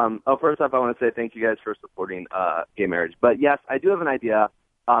 so first off, I want to say thank you guys for supporting gay marriage. But yes, I do have an idea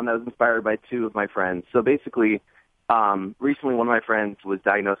that was inspired by two of my friends. So basically, recently one of my friends was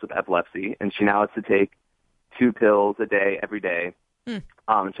diagnosed with epilepsy, and she now has to take 2 pills a day every day.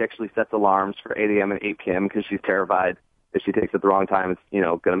 She actually sets alarms for 8 a.m. and 8 p.m. because she's terrified if she takes it at the wrong time, it's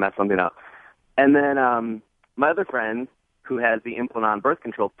going to mess something up. And then my other friend, who has the Implanon birth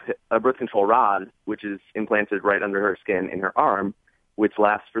control rod, which is implanted right under her skin in her arm, which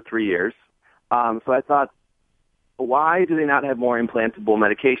lasts for 3 years. So I thought, why do they not have more implantable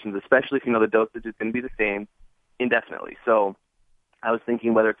medications, especially if the dosage is going to be the same indefinitely? So I was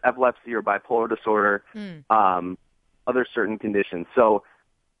thinking whether it's epilepsy or bipolar disorder, other certain conditions. So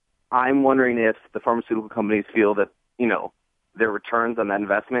I'm wondering if the pharmaceutical companies feel that, their returns on that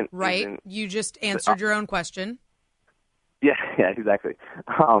investment. Right. You just answered your own question. Yeah, exactly.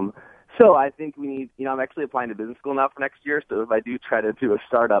 So I think we need, I'm actually applying to business school now for next year. So if I do try to do a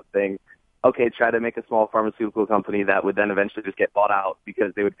startup thing, try to make a small pharmaceutical company that would then eventually just get bought out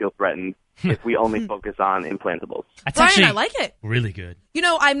because they would feel threatened if we only focus on implantables. That's Brian, actually I like it. Really good.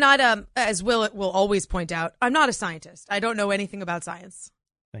 I'm not, as Will always point out, I'm not a scientist. I don't know anything about science.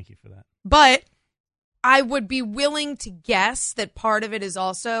 Thank you for that. But I would be willing to guess that part of it is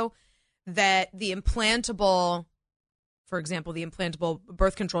also that the implantable, for example, the implantable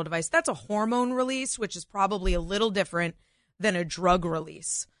birth control device, that's a hormone release, which is probably a little different than a drug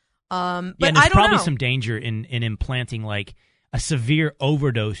release. But there's I don't probably know. some danger in implanting a severe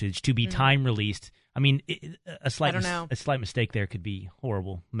overdosage to be time released. I mean, a slight mistake there could be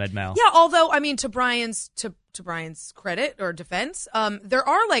horrible. Med mal. Yeah, although to Brian's credit or defense, there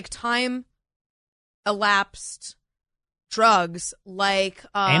are time elapsed drugs like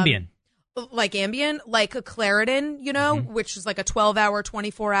Ambien. Like Ambien, like a Claritin, which is like a 12-hour,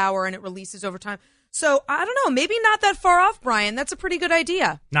 24-hour, and it releases over time. So, I don't know, maybe not that far off, Brian. That's a pretty good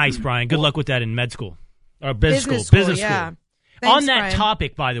idea. Nice, Brian. Good luck with that in med school. Or business school. Yeah. Thanks, on that Brian.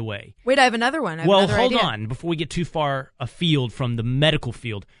 Topic, by the way. Wait, I have another one. Hold on. Before we get too far afield from the medical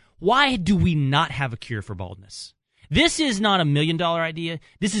field, why do we not have a cure for baldness? This is not $1 million idea.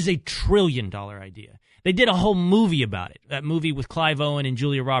 This is $1 trillion idea. They did a whole movie about it. That movie with Clive Owen and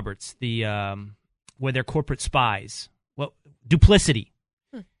Julia Roberts, where they're corporate spies. Well, Duplicity.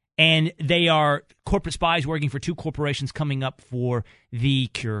 And they are corporate spies working for 2 corporations coming up for the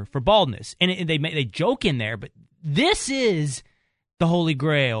cure for baldness. And they joke in there, but this is the Holy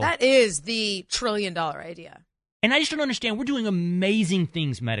Grail. That is the $1 trillion idea. And I just don't understand. We're doing amazing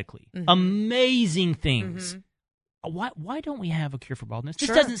things medically. Amazing things. Why don't we have a cure for baldness? This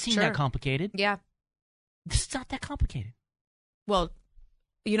doesn't seem that complicated. Yeah. This is not that complicated. Well,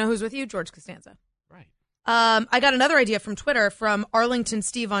 you know who's with you? George Costanza. Right. I got another idea from Twitter, from Arlington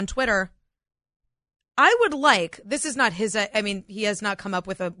Steve on Twitter. I would like, this is not his, he has not come up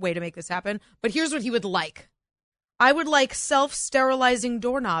with a way to make this happen, but here's what he would like. I would like self-sterilizing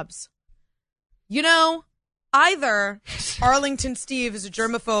doorknobs. Either Arlington Steve is a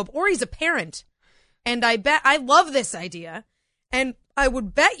germaphobe or he's a parent. And I love this idea. And I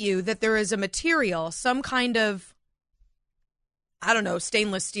would bet you that there is a material, some kind of I don't know,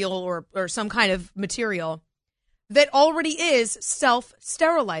 stainless steel or some kind of material that already is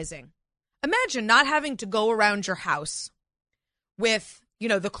self-sterilizing. Imagine not having to go around your house with,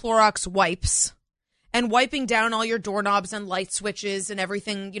 the Clorox wipes and wiping down all your doorknobs and light switches and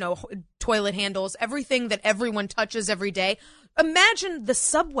everything, toilet handles, everything that everyone touches every day. Imagine the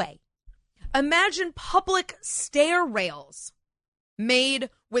subway. Imagine public stair rails made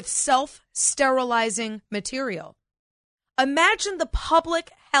with self-sterilizing material. Imagine the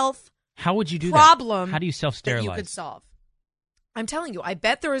public health How would you do problem that? How do you self-sterilize? That you could solve. I'm telling you, I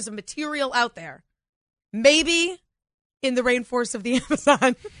bet there is a material out there, maybe in the rainforest of the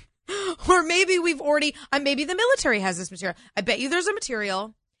Amazon, or maybe maybe the military has this material. I bet you there's a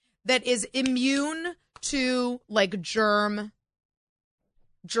material that is immune to like germs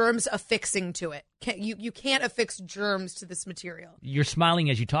affixing to it. You can't affix germs to this material. You're smiling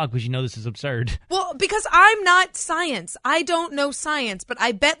as you talk because you know this is absurd. Well, because I'm not science. I don't know science, but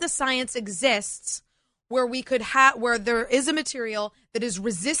I bet the science exists where we could where there is a material that is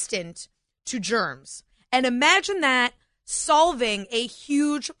resistant to germs. And imagine that solving a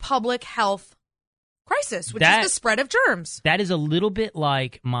huge public health crisis, which is the spread of germs. That is a little bit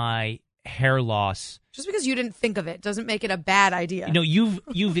like my hair loss. Just because you didn't think of it doesn't make it a bad idea.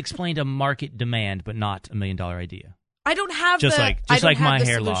 You've explained a market demand, but not $1 million idea. I don't have just like my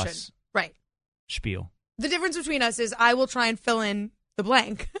hair solution. loss. Right. Spiel. The difference between us is I will try and fill in the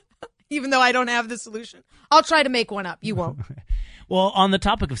blank, even though I don't have the solution. I'll try to make one up. You won't. Well, on the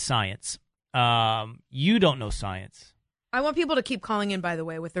topic of science, you don't know science. I want people to keep calling in, by the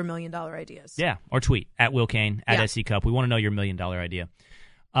way, with their $1 million ideas. Yeah, or tweet at Will Kane, at SC Cup. We want to know your $1 million idea.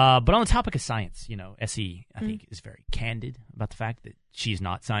 But on the topic of science, SE, I think, is very candid about the fact that she's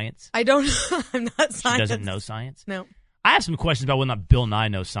not science. I'm not science. She doesn't know science? No. I have some questions about whether or not Bill Nye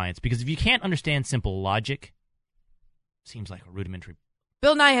knows science, because if you can't understand simple logic, seems like a rudimentary.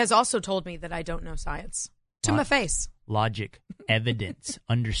 Bill Nye has also told me that I don't know science. To my face. Logic, evidence,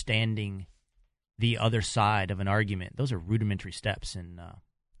 understanding the other side of an argument. Those are rudimentary steps in,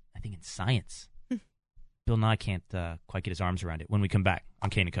 I think, in science. Bill Nye can't quite get his arms around it. When we come back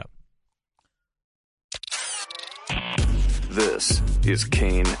on Kane and Cup. This is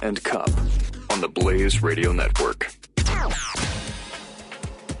Kane and Cup on the Blaze Radio Network.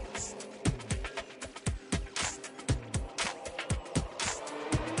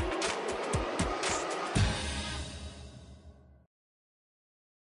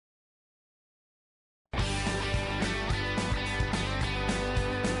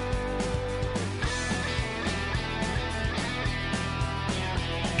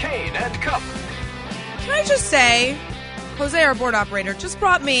 Kane and Cup. Can I just say, Jose, our board operator, just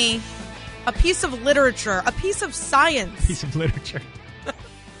brought me a piece of literature, a piece of science. Piece of literature.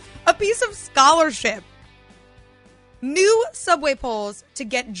 A piece of scholarship. New subway poles to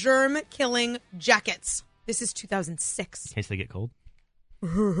get germ-killing jackets. This is 2006. In case they get cold.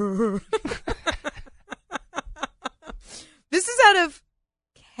 This is out of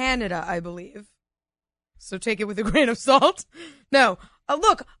Canada, I believe. So take it with a grain of salt. No.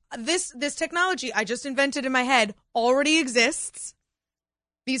 Look, this technology I just invented in my head already exists.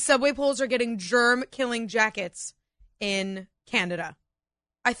 These subway poles are getting germ-killing jackets in Canada.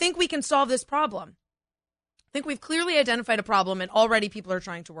 I think we can solve this problem. I think we've clearly identified a problem, and already people are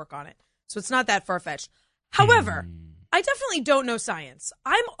trying to work on it. So it's not that far-fetched. However, I definitely don't know science.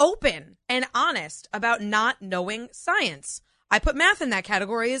 I'm open and honest about not knowing science. I put math in that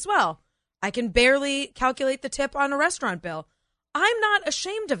category as well. I can barely calculate the tip on a restaurant bill. I'm not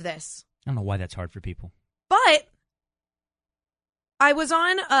ashamed of this. I don't know why that's hard for people. But I was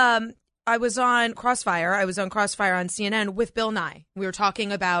on Crossfire. I was on Crossfire on CNN with Bill Nye. We were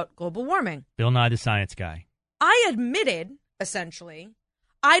talking about global warming. Bill Nye, the science guy. I admitted, essentially,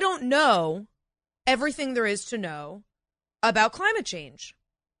 I don't know everything there is to know about climate change.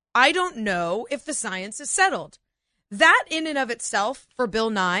 I don't know if the science is settled. That in and of itself, for Bill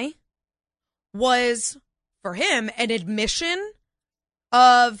Nye, was, for him, an admission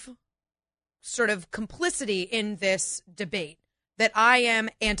of sort of complicity in this debate, that I am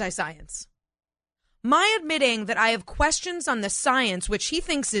anti-science. My admitting that I have questions on the science, which he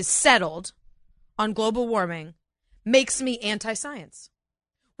thinks is settled on global warming, makes me anti-science,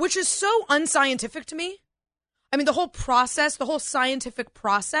 which is so unscientific to me. I mean, the whole process, the whole scientific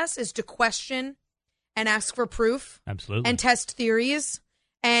process is to question and ask for proof. Absolutely. And test theories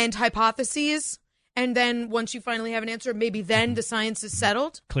and hypotheses. And then once you finally have an answer, maybe then the science is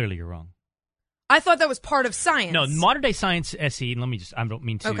settled. Clearly you're wrong. I thought that was part of science. No, modern day science, SE, and I don't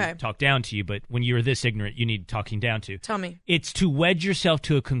mean to talk down to you, but when you're this ignorant, you need talking down to. Tell me. It's to wedge yourself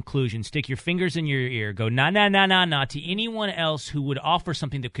to a conclusion, stick your fingers in your ear, go nah, to anyone else who would offer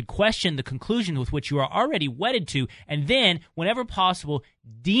something that could question the conclusion with which you are already wedded to, and then, whenever possible,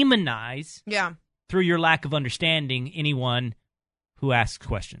 demonize through your lack of understanding anyone who asks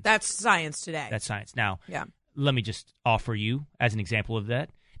questions. That's science today. That's science. Now, let me just offer you as an example of that.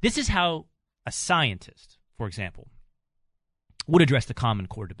 This is how a scientist, for example, would address the Common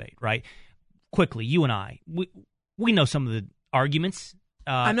Core debate, right? Quickly, you and I, we know some of the arguments.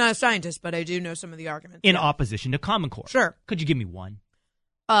 I'm not a scientist, but I do know some of the arguments. In opposition to Common Core. Sure. Could you give me one?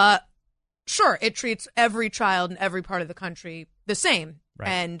 Sure. It treats every child in every part of the country the same. Right.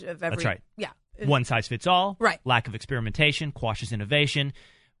 And of every, that's right. Yeah. One size fits all. Right. Lack of experimentation, quashes innovation,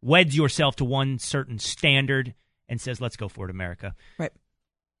 weds yourself to one certain standard, and says, let's go for it, America. Right.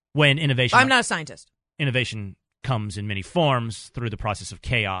 When innovation... I'm not a scientist. Innovation comes in many forms through the process of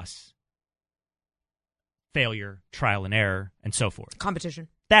chaos, failure, trial and error, and so forth. Competition.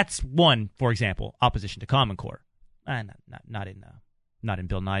 That's one, for example, opposition to Common Core. Not in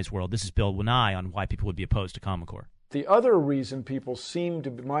Bill Nye's world. This is Bill Nye on why people would be opposed to Common Core. The other reason people seem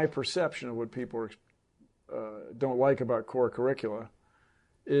to be, my perception of what people don't like about core curricula,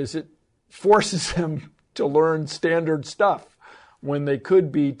 is it forces them to learn standard stuff when they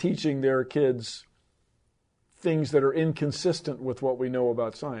could be teaching their kids things that are inconsistent with what we know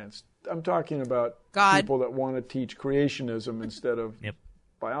about science. I'm talking about people that want to teach creationism instead of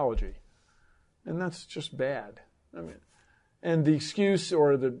biology. And that's just bad. I mean, and the excuse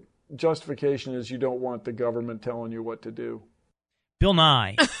or the justification is you don't want the government telling you what to do. Bill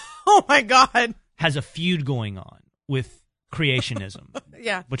Nye oh my God, has a feud going on with creationism.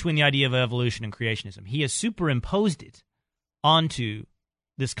 Between the idea of evolution and creationism. He has superimposed it onto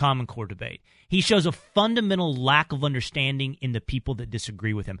this Common Core debate. He shows a fundamental lack of understanding in the people that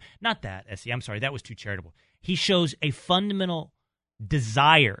disagree with him. Not that, Essie, I'm sorry, that was too charitable. He shows a fundamental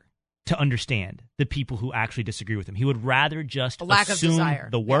desire to understand the people who actually disagree with him. He would rather just assume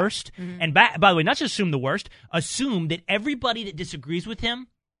the worst. Yeah. Mm-hmm. And by the way, not just assume the worst, assume that everybody that disagrees with him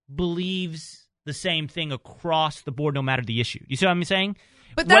believes the same thing across the board, no matter the issue. You see what I'm saying?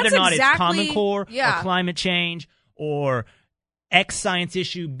 But whether or not it's Common Core or climate change or X science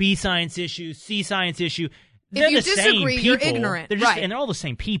issue, B science issue, C science issue. They're if you the disagree, same you're people. ignorant. They're just, and they're all the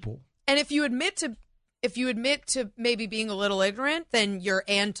same people. And if you admit to maybe being a little ignorant, then you're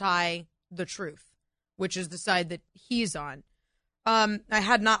anti the truth, which is the side that he's on. I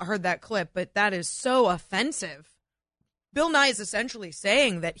had not heard that clip, but that is so offensive. Bill Nye is essentially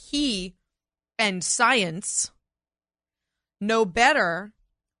saying that he and science know better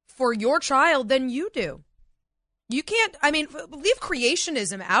for your child than you do. You can't, leave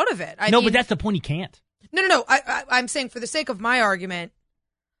creationism out of it. But that's the point. He can't. No. I'm saying for the sake of my argument,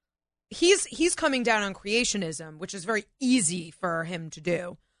 he's coming down on creationism, which is very easy for him to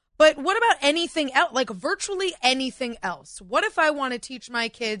do. But what about anything else, like virtually anything else? What if I want to teach my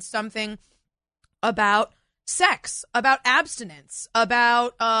kids something about sex, about abstinence,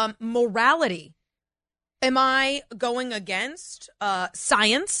 about morality? Am I going against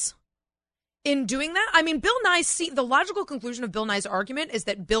science in doing that? I mean, Bill Nye, the logical conclusion of Bill Nye's argument is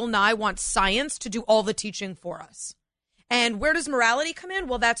that Bill Nye wants science to do all the teaching for us. And where does morality come in?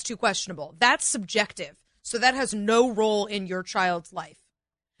 Well, that's too questionable. That's subjective. So that has no role in your child's life.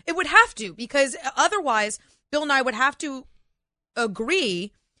 It would have to, because otherwise Bill Nye would have to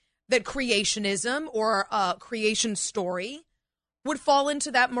agree that creationism or a creation story would fall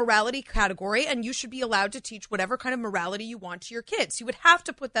into that morality category, and you should be allowed to teach whatever kind of morality you want to your kids. You would have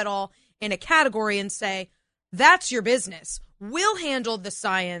to put that all in a category and say, that's your business. We'll handle the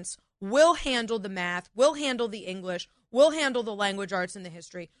science, we'll handle the math, we'll handle the English, we'll handle the language arts and the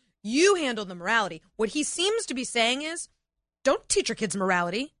history. You handle the morality. What he seems to be saying is, don't teach your kids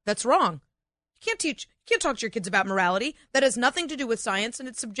morality. That's wrong. You can't talk to your kids about morality. That has nothing to do with science, and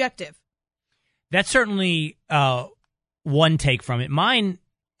it's subjective. That's certainly one take from it. Mine,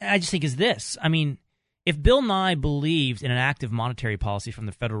 I just think, is this. I mean, if Bill Nye believed in an active monetary policy from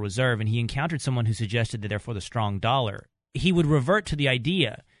the Federal Reserve and he encountered someone who suggested that therefore the strong dollar, he would revert to the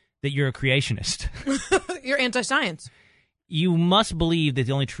idea that you're a creationist. You're anti-science. You must believe that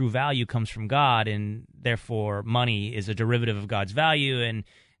the only true value comes from God, and therefore money is a derivative of God's value, and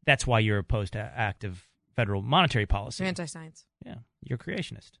that's why you're opposed to active federal monetary policy. You're anti-science. Yeah, you're a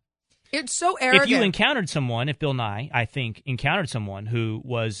creationist. It's so arrogant. If you encountered someone, if Bill Nye, I think, encountered someone who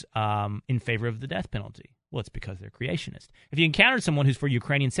was in favor of the death penalty, well, it's because they're creationist. If you encountered someone who's for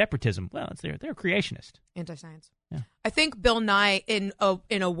Ukrainian separatism, well, they're a creationist. Anti-science. Yeah. I think Bill Nye, in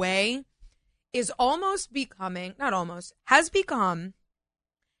a way, is almost becoming, not almost, has become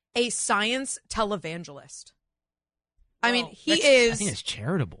a science televangelist. I mean, he is. I think it's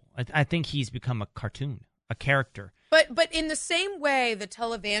charitable. I think he's become a cartoon, a character. But in the same way, the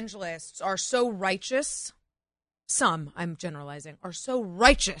televangelists are so righteous. Some, I'm generalizing, are so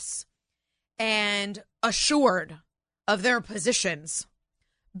righteous and assured of their positions.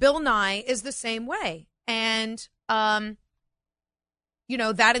 Bill Nye is the same way, and you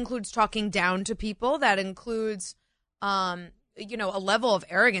know, that includes talking down to people. That includes, you know, a level of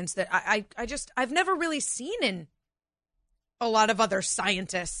arrogance that I've never really seen in a lot of other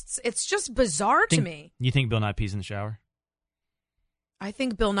scientists. It's just bizarre to me. You think Bill Nye pees in the shower? I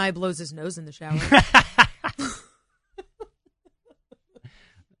think Bill Nye blows his nose in the shower.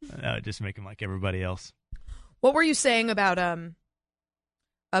 Just make him like everybody else. What were you saying about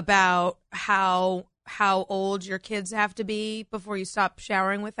how old your kids have to be before you stop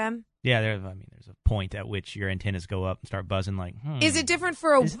showering with them? Yeah, there's a point at which your antennas go up and start buzzing. Like, is it different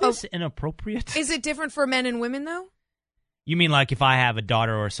for is this inappropriate? Is it different for men and women though? You mean like if I have a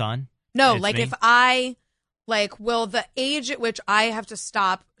daughter or a son? No, like me? If I will the age at which I have to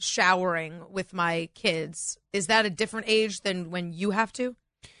stop showering with my kids, is that a different age than when you have to?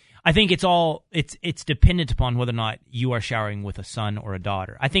 I think it's dependent upon whether or not you are showering with a son or a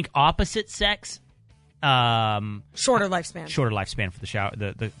daughter. I think opposite sex, shorter lifespan. Shorter lifespan for the shower,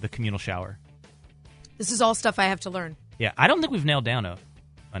 the communal shower. This is all stuff I have to learn. Yeah, I don't think we've nailed down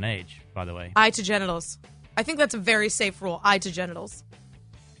an age, by the way. Eye to genitals. I think that's a very safe rule. Eye to genitals.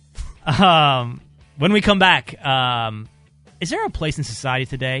 When we come back, is there a place in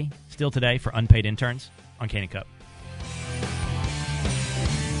society still today, for unpaid interns? On Kane and Cup.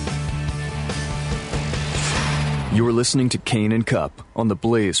 You're listening to Kane and Cup on the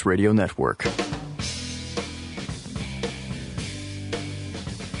Blaze Radio Network.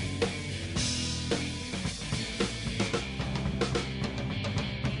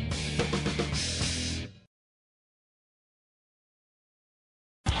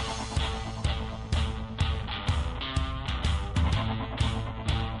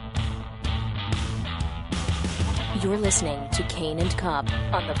 You're listening to Kane and Cup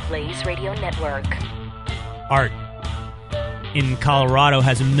on the Blaze Radio Network. Art in Colorado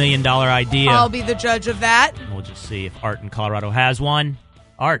has $1 million idea. I'll be the judge of that. We'll just see if Art in Colorado has one.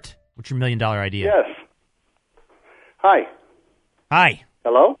 Art, what's your $1 million idea? Yes. Hi. Hi.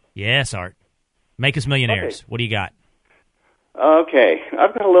 Hello? Yes, Art. Make us millionaires. Okay. What do you got? Okay.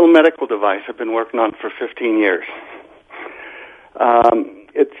 I've got a little medical device I've been working on for 15 years.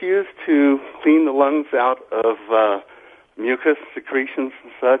 It's used to clean the lungs out of mucus secretions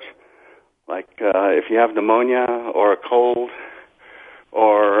and such. Like if you have pneumonia or a cold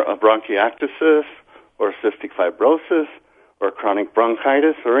or a bronchiectasis or cystic fibrosis or chronic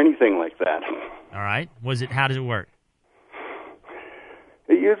bronchitis or anything like that. All right. How does it work?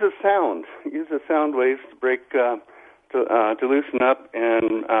 It uses sound. It uses sound waves to break, to loosen up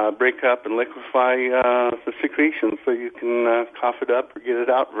and break up and liquefy the secretions so you can cough it up or get it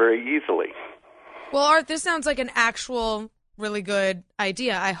out very easily. Well, Art, this sounds like an actual really good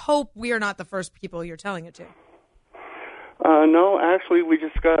idea. I hope we are not the first people you're telling it to. No, actually, we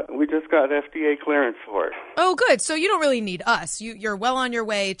just got FDA clearance for it. Oh, good. So you don't really need us. You're well on your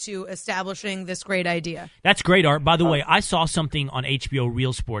way to establishing this great idea. That's great, Art. By the way, I saw something on HBO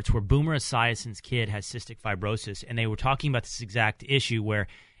Real Sports where Boomer Esiason's kid has cystic fibrosis, and they were talking about this exact issue where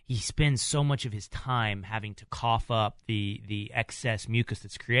he spends so much of his time having to cough up the excess mucus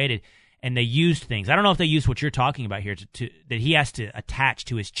that's created. And they used things. I don't know if they used what you're talking about here that he has to attach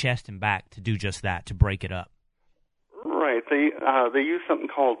to his chest and back to do just that, to break it up. Right. They use something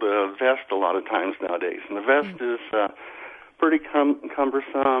called a vest a lot of times nowadays, and the vest is pretty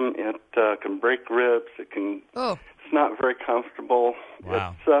cumbersome. It can break ribs. It's not very comfortable.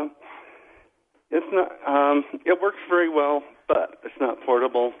 Wow. It's not. It works very well, but it's not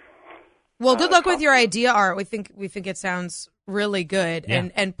portable. Well, good luck with your idea, Art. We think it sounds really good, yeah.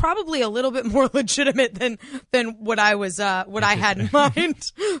 and probably a little bit more legitimate than what I had in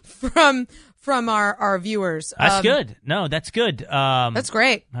mind from our viewers. That's good. No, that's good. That's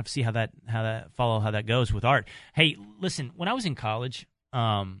great. I have to see how that goes with Art. Hey, listen, when I was in college,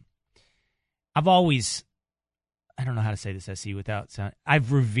 I've always, I don't know how to say this, SC, without sound.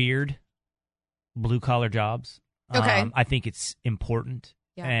 I've revered blue collar jobs. Okay. I think it's important.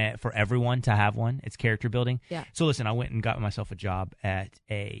 Yeah. For everyone to have one. It's character building. Yeah. So listen, I went and got myself a job at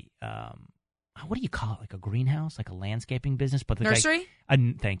a, what do you call it? Like a greenhouse? Like a landscaping business? But nursery?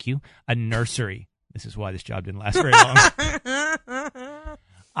 Thank you. A nursery. This is why this job didn't last very long.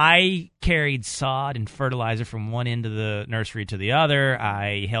 I carried sod and fertilizer from one end of the nursery to the other.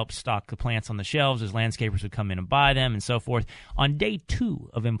 I helped stock the plants on the shelves as landscapers would come in and buy them and so forth. On day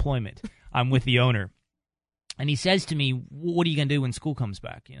 2 of employment, I'm with the owner. And he says to me, what are you going to do when school comes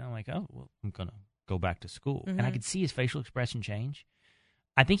back? I'm like, oh, well, I'm going to go back to school. And I could see his facial expression change.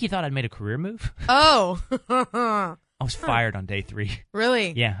 I think he thought I'd made a career move. Oh. I was fired on day 3.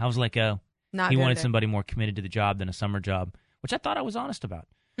 Really? Yeah, I was like, he Not wanted somebody more committed to the job than a summer job, which I thought I was honest about.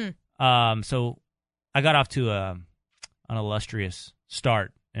 So I got off to an illustrious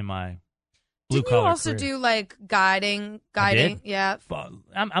start in my blue collar. Didn't you also career. do like guiding? I did? Yeah.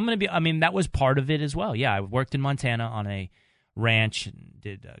 I'm going to be. I mean, that was part of it as well. Yeah, I worked in Montana on a ranch and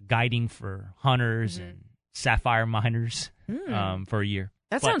did guiding for hunters and sapphire miners for a year.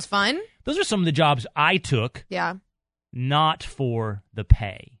 That sounds fun. Those are some of the jobs I took. Yeah. Not for the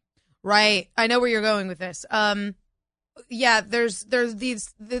pay. Right. I know where you're going with this. Yeah, there's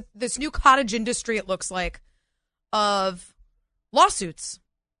this new cottage industry, it looks like, of lawsuits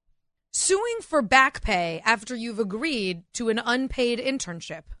suing for back pay after you've agreed to an unpaid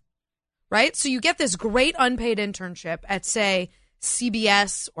internship, right? So you get this great unpaid internship at, say,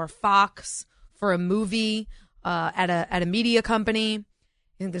 CBS or Fox for a movie at a media company.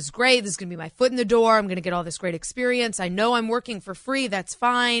 You think this is great. This is going to be my foot in the door. I'm going to get all this great experience. I know I'm working for free. That's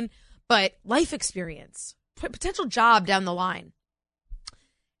fine. But life experience, potential job down the line.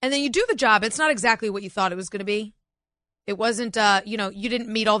 And then you do the job. It's not exactly what you thought it was going to be. It wasn't, you didn't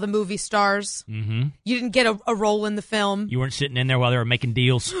meet all the movie stars. Mm-hmm. You didn't get a role in the film. You weren't sitting in there while they were making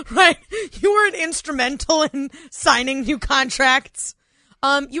deals. Right. You weren't instrumental in signing new contracts.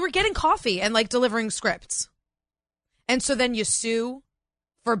 You were getting coffee and, like, delivering scripts. And so then you sue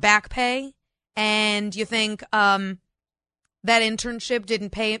for back pay, and you think, that internship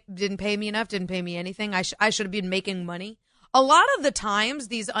didn't pay me enough, didn't pay me anything. I should have been making money. A lot of the times,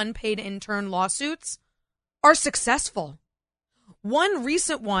 these unpaid intern lawsuits are successful. One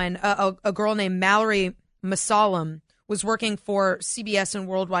recent one, a girl named Mallory Masalam was working for CBS and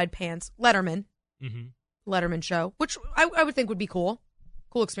Worldwide Pants, Letterman show, which I would think would be cool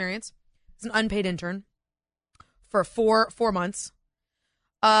experience. It's an unpaid intern for four months.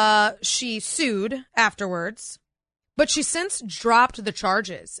 She sued afterwards. But she's since dropped the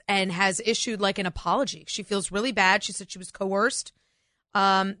charges and has issued like an apology. She feels really bad. She said she was coerced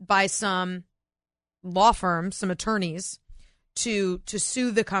by some law firms, some attorneys, to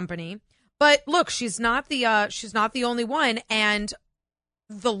sue the company. But look, she's not the only one, and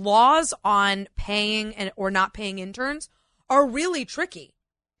the laws on paying or not paying interns are really tricky.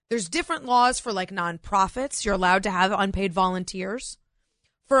 There's different laws for like nonprofits. You're allowed to have unpaid volunteers.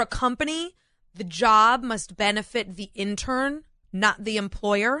 For a company, the job must benefit the intern, not the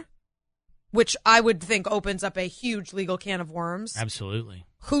employer, which I would think opens up a huge legal can of worms. Absolutely.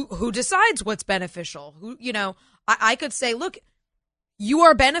 Who decides what's beneficial? I could say, look, you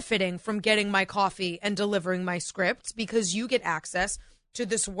are benefiting from getting my coffee and delivering my script because you get access to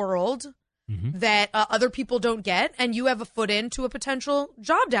this world that other people don't get, and you have a foot into a potential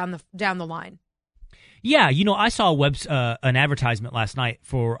job down the line. Yeah, I saw an advertisement last night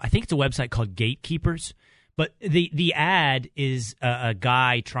for, I think it's a website called Gatekeepers, but the ad is a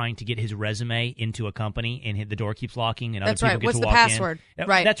guy trying to get his resume into a company, and the door keeps locking, and other people get to walk in. What's the password?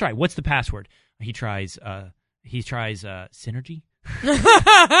 Right. That's right. What's the password? He tries Synergy.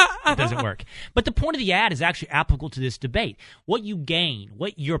 It doesn't work. But the point of the ad is actually applicable to this debate. What you gain,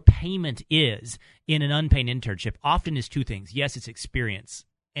 what your payment is in an unpaid internship, often is two things. Yes, it's experience.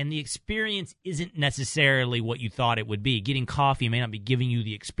 And the experience isn't necessarily what you thought it would be. Getting coffee may not be giving you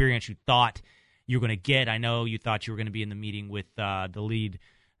the experience you thought you were going to get. I know you thought you were going to be in the meeting with the lead,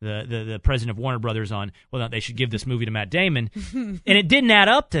 the president of Warner Brothers on whether or not they should give this movie to Matt Damon. And it didn't add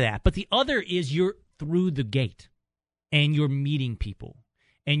up to that. But the other is you're through the gate, and you're meeting people,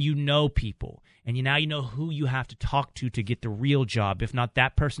 and you know people, and now you know who you have to talk to get the real job. If not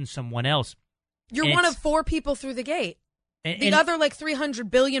that person, someone else. You're one of 4 people through the gate. The other, 300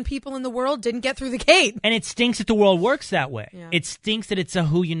 billion people in the world didn't get through the gate. And it stinks that the world works that way. Yeah. It stinks that it's a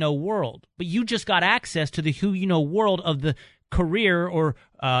who-you-know world. But you just got access to the who-you-know world of the career or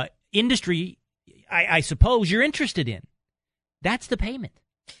industry, I suppose, you're interested in. That's the payment.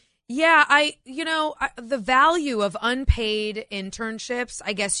 Yeah, the value of unpaid internships,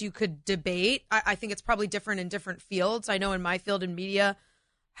 I guess you could debate. I think it's probably different in different fields. I know in my field in media,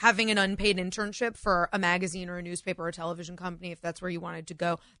 having an unpaid internship for a magazine or a newspaper or a television company, if that's where you wanted to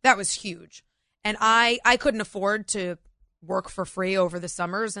go, that was huge. And I couldn't afford to work for free over the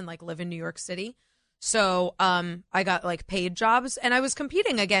summers and live in New York City. So I got paid jobs, and I was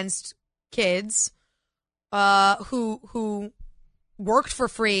competing against kids who worked for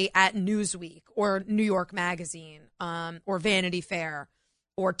free at Newsweek or New York Magazine or Vanity Fair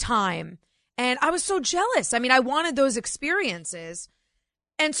or Time. And I was so jealous. I mean, I wanted those experiences.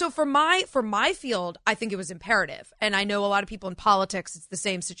 And so for my field, I think it was imperative. And I know a lot of people in politics, it's the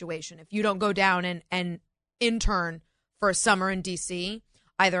same situation. If you don't go down and intern for a summer in D.C.,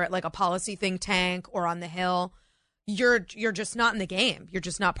 either at like a policy think tank or on the Hill, you're just not in the game. You're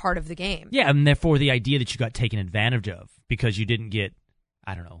just not part of the game. Yeah, and therefore the idea that you got taken advantage of because you didn't get,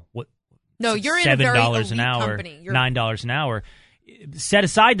 I don't know, what. No, you're in a very elite company. $9 an hour. Set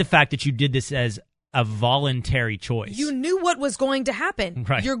aside the fact that you did this as a voluntary choice. You knew what was going to happen.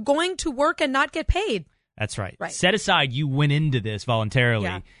 Right. You're going to work and not get paid. That's right. Right. Set aside you went into this voluntarily.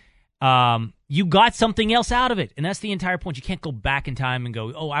 Yeah. You got something else out of it, and that's the entire point. You can't go back in time and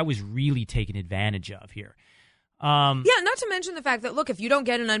go, oh, I was really taken advantage of here. Yeah, not to mention the fact that, look, if you don't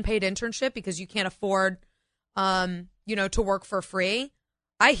get an unpaid internship because you can't afford, to work for free,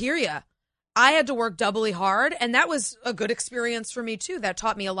 I hear you. I had to work doubly hard, and that was a good experience for me, too. That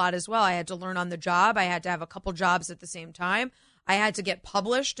taught me a lot as well. I had to learn on the job. I had to have a couple jobs at the same time. I had to get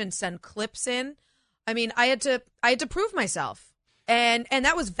published and send clips in. I mean, I had to prove myself, and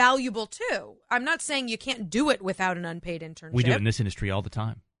that was valuable, too. I'm not saying you can't do it without an unpaid internship. We do it in this industry all the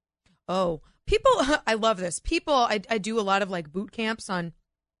time. Oh, people, I love this. People, I do a lot of like boot camps on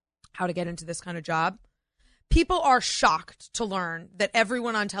how to get into this kind of job. People are shocked to learn that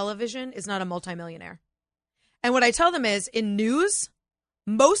everyone on television is not a multimillionaire. And what I tell them is, in news,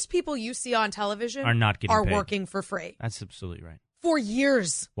 most people you see on television are working for free. That's absolutely right. For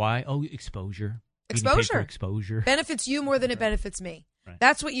years. Why? Oh, exposure. Exposure benefits you more than it benefits me. Right.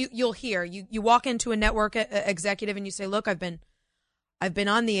 That's what you'll hear. You walk into a network executive and you say, "Look, I've been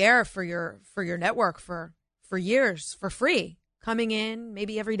on the air for your network for years for free, coming in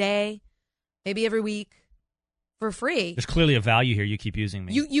maybe every day, maybe every week." For free. There's clearly a value here. You keep using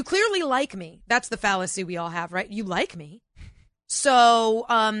me. You clearly like me. That's the fallacy we all have, right? You like me. So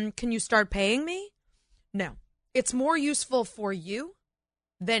can you start paying me? No. It's more useful for you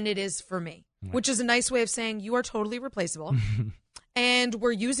than it is for me, which is a nice way of saying you are totally replaceable. And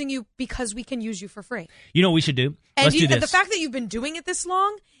we're using you because we can use you for free. You know what we should do? Let's do this. The fact that you've been doing it this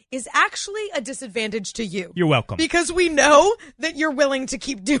long is actually a disadvantage to you. You're welcome. Because we know that you're willing to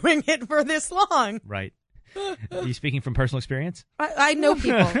keep doing it for this long. Right. Are you speaking from personal experience? I know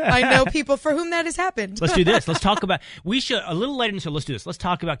people. I know people for whom that has happened. Let's do this. Let's talk about. We should a little later in the show. Let's do this. Let's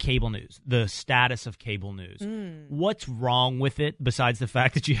talk about cable news. The status of cable news. What's wrong with it besides the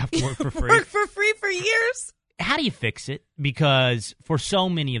fact that you have to work for free? Work for free for years. How do you fix it? Because for so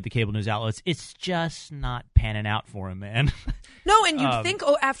many of the cable news outlets, it's just not panning out for them, man. No, and you'd think,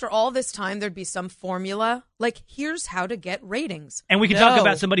 after all this time, there'd be some formula. Like, here's how to get ratings. And we can talk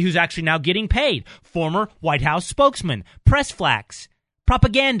about somebody who's actually now getting paid. Former White House spokesman, press flax,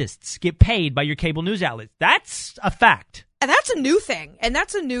 propagandists get paid by your cable news outlets. That's a fact. And that's a new thing.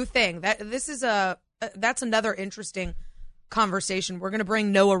 That's another interesting conversation. We're going to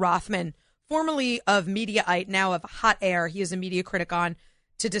bring Noah Rothman, formerly of Mediaite, now of Hot Air. He is a media critic on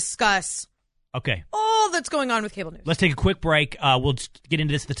to discuss all that's going on with cable news. Let's take a quick break. We'll get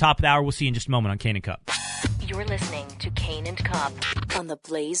into this at the top of the hour. We'll see you in just a moment on Kane and Cup. You're listening to Kane and Cup on the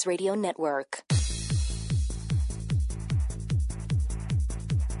Blaze Radio Network.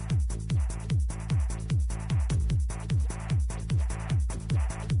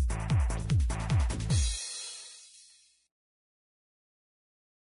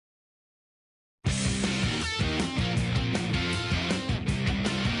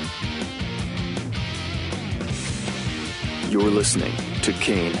 You're listening to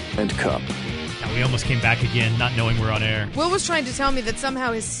Kane and Cup. Now, we almost came back again, not knowing we're on air. Will was trying to tell me that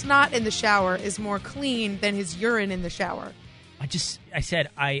somehow his snot in the shower is more clean than his urine in the shower. I said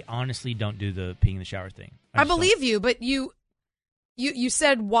I honestly don't do the peeing in the shower thing. I believe you, but you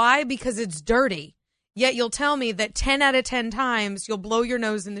said why? Because it's dirty. Yet you'll tell me that 10 out of 10 times you'll blow your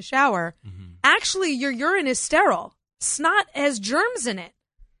nose in the shower. Mm-hmm. Actually, your urine is sterile. Snot has germs in it.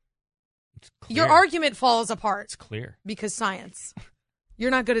 Your argument falls apart. It's clear. Because science.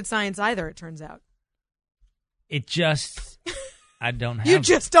 You're not good at science either, it turns out. It just, I don't have. You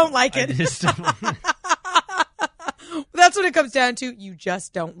just don't like it. I just don't. That's what it comes down to. You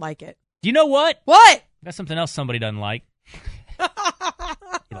just don't like it. You know what? What? That's something else somebody doesn't like.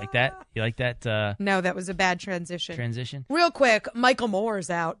 You like that? You like that? No, that was a bad transition. Transition? Real quick, Michael Moore's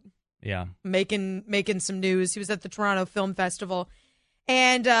out. Yeah. Making some news. He was at the Toronto Film Festival.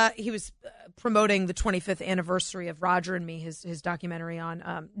 And he was promoting the 25th anniversary of Roger and Me, his documentary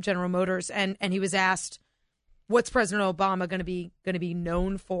on General Motors, and he was asked, "What's President Obama going to be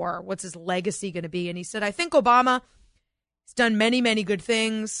known for? What's his legacy going to be?" And he said, "I think Obama He's done many, many good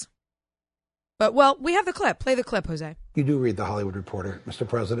things. But, well, we have the clip. Play the clip, Jose. You do read The Hollywood Reporter, Mr.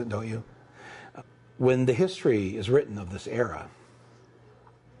 President, don't you? When the history is written of this era,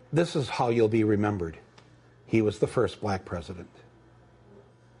 this is how you'll be remembered. He was the first black president.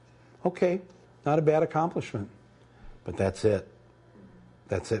 Okay, not a bad accomplishment, but that's it.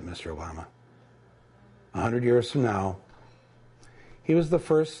 That's it, Mr. Obama. 100 years from now, he was the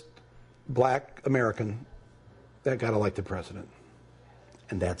first black American that got elected president.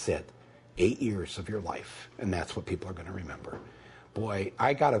 And that's it. 8 years of your life, and that's what people are going to remember. Boy,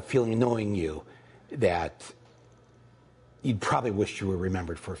 I got a feeling, knowing you, that you'd probably wish you were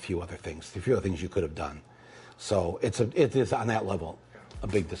remembered for a few other things you could have done. So it is on that level a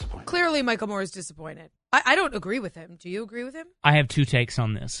big disappointment. Clearly, Michael Moore is disappointed. I don't agree with him. Do you agree with him? I have two takes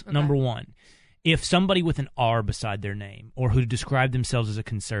on this. Okay. Number one, if somebody with an R beside their name or who described themselves as a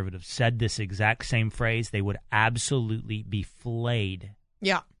conservative said this exact same phrase, they would absolutely be flayed.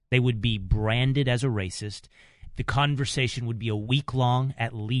 Yeah. They would be branded as a racist. The conversation would be a week long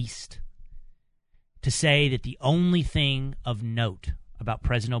at least. To say that the only thing of note about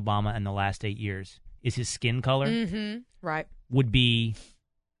President Obama in the last 8 years is his skin color, right, would be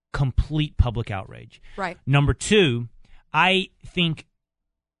complete public outrage. Right. Number two, I think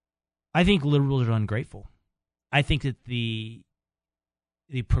liberals are ungrateful. I think that the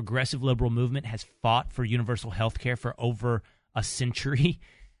progressive liberal movement has fought for universal health care for over a century,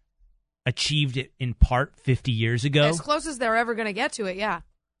 achieved it in part 50 years ago. As close as they're ever going to get to it, yeah.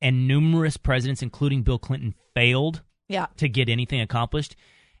 And numerous presidents, including Bill Clinton, failed yeah. to get anything accomplished.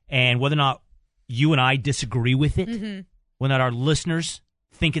 And whether or not you and I disagree with it, whether or not our listeners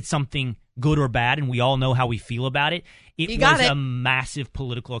think it's something good or bad, and we all know how we feel about it, it was a massive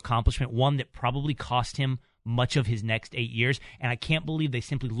political accomplishment, one that probably cost him much of his next 8 years. And I can't believe they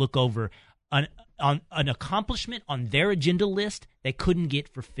simply look over an accomplishment on their agenda list they couldn't get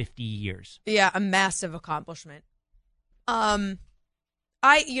for 50 years. Yeah, a massive accomplishment. I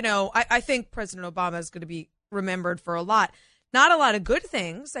think President Obama is going to be remembered for a lot. Not a lot of good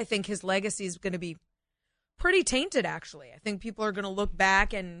things. I think his legacy is going to be pretty tainted, actually. I think people are going to look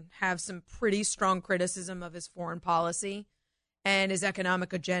back and have some pretty strong criticism of his foreign policy and his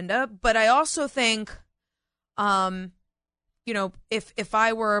economic agenda. But I also think, if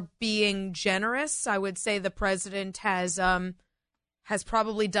I were being generous, I would say the president has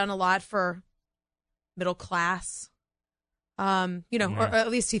probably done a lot for middle class. Or at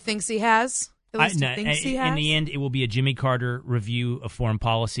least he thinks he has. At least he thinks he has. In the end, it will be a Jimmy Carter review of foreign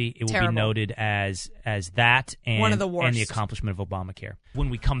policy. It will be noted as that and one of the worst. And the accomplishment of Obamacare. When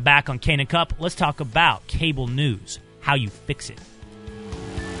we come back on Kane and Cup, let's talk about cable news, how you fix it.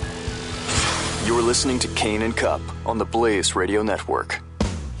 You're listening to Kane and Cup on the Blaze Radio Network.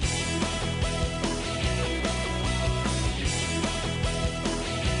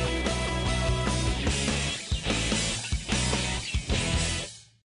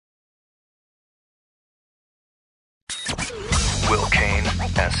 Will Kane,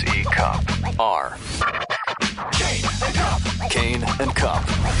 S.E. Cup, R. Kane and Cup,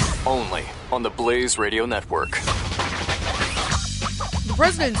 only on the Blaze Radio Network. The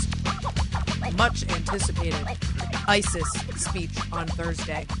president's much anticipated ISIS speech on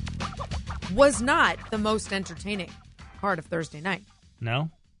Thursday was not the most entertaining part of Thursday night. No?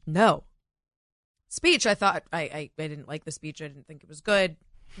 No. Speech, I thought, I didn't like the speech. I didn't think it was good.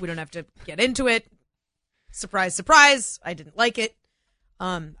 We don't have to get into it. Surprise, surprise. I didn't like it.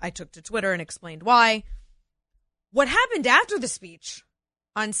 I took to Twitter and explained why. What happened after the speech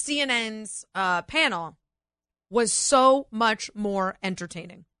on CNN's panel was so much more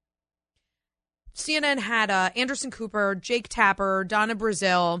entertaining. CNN had Anderson Cooper, Jake Tapper, Donna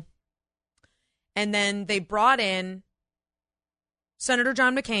Brazile, and then they brought in Senator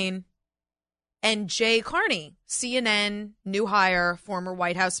John McCain and Jay Carney, CNN new hire, former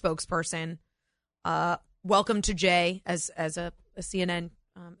White House spokesperson. Welcome to Jay as a CNN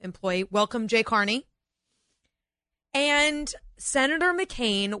employee. Welcome, Jay Carney. And Senator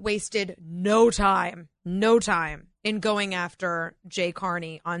McCain wasted no time in going after Jay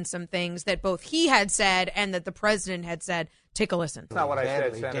Carney on some things that both he had said and that the president had said. Take a listen. That's not what I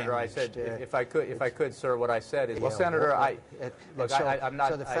said, Senator. I said, if I could, sir, what I said is, well, Senator, I'm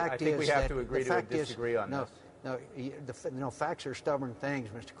not. I think we have to agree to disagree on this. No, facts are stubborn things,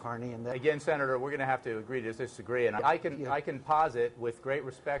 Mr. Carney. And again, Senator, we're going to have to agree to disagree. And I can posit with great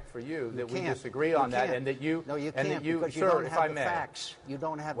respect for you that we disagree on that, and that you. No, you can't, and that you, because you sir, don't if have I the may. facts. You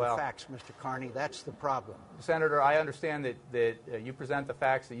don't have the facts, Mr. Carney. That's the problem. Senator, I understand that you present the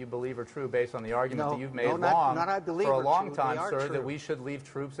facts that you believe are true based on the argument that you've made for a long time, sir, that we should leave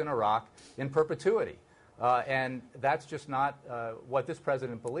troops in Iraq in perpetuity. And that's just not what this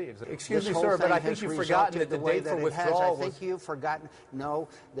president believes. Excuse me, sir, but I think you've forgotten that the date for withdrawal I think you've forgotten. No,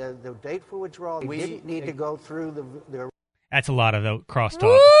 the date for withdrawal didn't need to go through the That's a lot of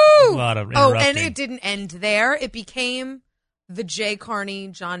crosstalk. A lot of interrupting. Oh, and it didn't end there. It became the Jay Carney,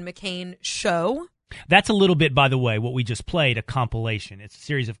 John McCain show. That's a little bit, by the way, what we just played, a compilation. It's a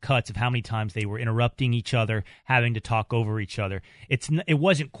series of cuts of how many times they were interrupting each other, having to talk over each other. It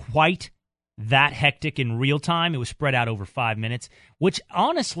wasn't quite that hectic in real time. It was spread out over 5 minutes, which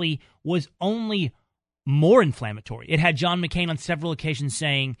honestly was only more inflammatory. It had John McCain on several occasions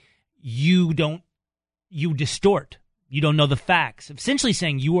saying, you distort. You don't know the facts. Essentially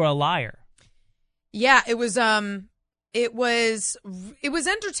saying you are a liar. Yeah, it was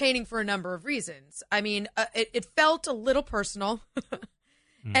entertaining for a number of reasons. I mean, it felt a little personal,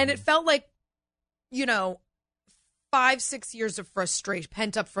 and it felt like, 5-6 years of frustration,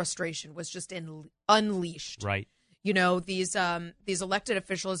 pent up frustration, was just unleashed. Right. These elected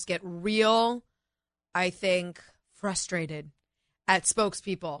officials get real, I think, frustrated at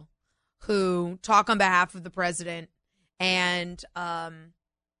spokespeople who talk on behalf of the president, and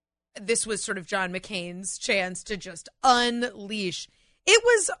this was sort of John McCain's chance to just unleash. It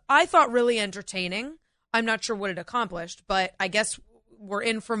was, I thought, really entertaining. I'm not sure what it accomplished, but I guess we're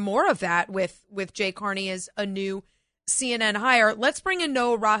in for more of that with Jay Carney as a new CNN hire. Let's bring in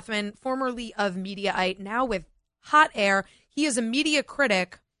Noah Rothman, formerly of Mediaite, now with Hot Air. He is a media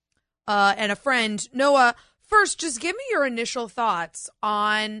critic and a friend. Noah, first, just give me your initial thoughts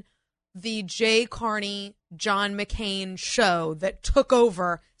on the Jay Carney, John McCain show that took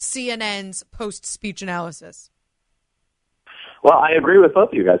over CNN's post-speech analysis. Well, I agree with both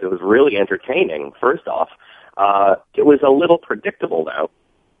of you guys. It was really entertaining, first off. It was a little predictable, though.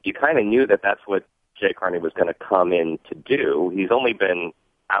 You kind of knew that that's what Jay Carney was going to come in to do. He's only been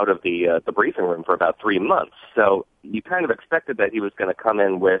out of the briefing room for about 3 months, so you kind of expected that he was going to come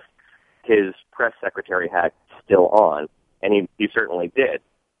in with his press secretary hat still on, and he certainly did.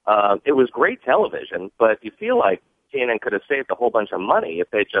 It was great television, but you feel like CNN could have saved a whole bunch of money if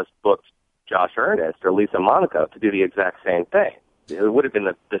they just booked Josh Earnest or Lisa Monaco to do the exact same thing. It would have been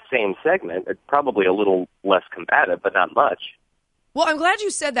the same segment, probably a little less combative, but not much. Well, I'm glad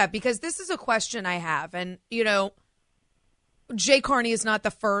you said that, because this is a question I have. And, Jay Carney is not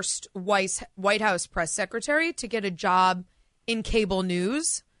the first White House press secretary to get a job in cable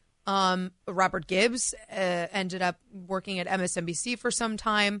news. Robert Gibbs ended up working at MSNBC for some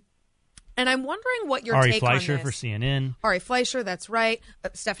time. And I'm wondering what your take on this. Ari Fleischer for CNN. Ari Fleischer, that's right.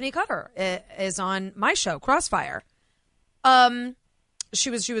 Stephanie Cutter is on my show, Crossfire. She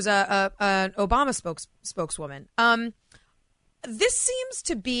was an Obama spokeswoman. This seems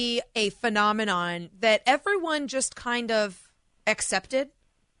to be a phenomenon that everyone just kind of accepted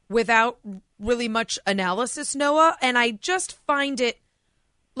without really much analysis, Noah. And I just find it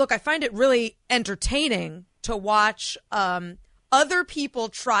really entertaining to watch other people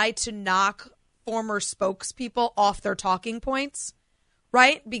try to knock former spokespeople off their talking points,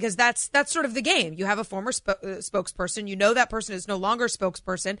 right? Because that's sort of the game. You have a former spokesperson. You know that person is no longer a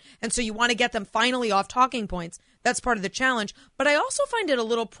spokesperson, and so you want to get them finally off talking points. That's part of the challenge. But I also find it a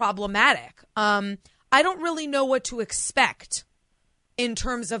little problematic. I don't really know what to expect in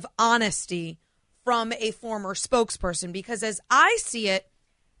terms of honesty from a former spokesperson, because as I see it,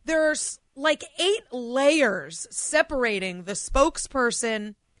 there's like 8 layers separating the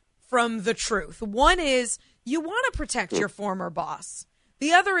spokesperson from the truth. One is you want to protect your former boss.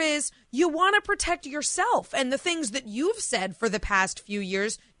 The other is you want to protect yourself and the things that you've said for the past few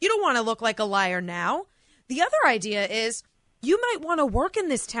years. You don't want to look like a liar now. The other idea is you might want to work in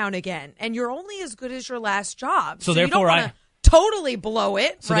this town again, and you're only as good as your last job. So therefore, you don't want to totally blow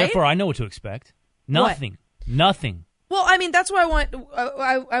it, so right? Therefore, I know what to expect. Nothing. What? Nothing. Well, I mean, that's why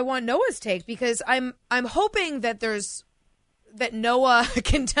I want Noah's take, because I'm hoping that that Noah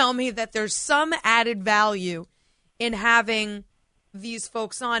can tell me that there's some added value in having these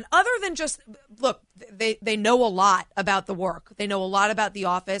folks on, other than just, look, they know a lot about the work. They know a lot about the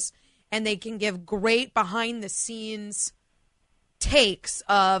office, and they can give great behind-the-scenes takes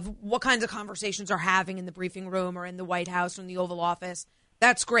of what kinds of conversations are having in the briefing room or in the White House or in the Oval Office.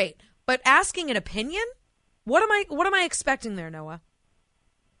 That's great. But asking an opinion? What am I expecting there, Noah?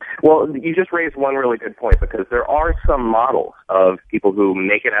 Well, you just raised one really good point, because there are some models of people who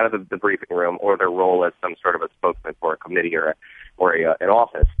make it out of the briefing room or their role as some sort of a spokesman for a committee or an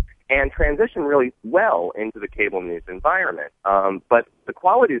office and transition really well into the cable news environment. But the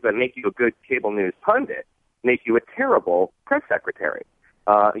qualities that make you a good cable news pundit make you a terrible press secretary.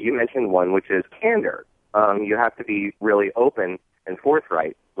 You mentioned one, which is candor. You have to be really open and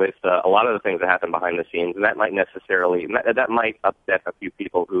forthright with a lot of the things that happen behind the scenes, and that might upset a few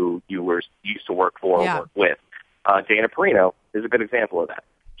people who you used to work for or work with. Dana Perino is a good example of that.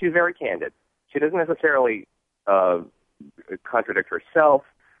 She's very candid. She doesn't necessarily contradict herself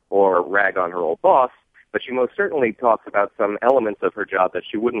or rag on her old boss, but she most certainly talks about some elements of her job that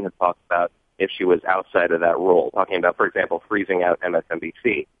she wouldn't have talked about if she was outside of that role. Talking about, for example, freezing out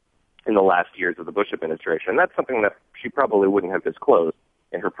MSNBC in the last years of the Bush administration. That's something that she probably wouldn't have disclosed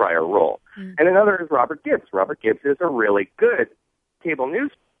in her prior role. Mm. And another is Robert Gibbs. Robert Gibbs is a really good cable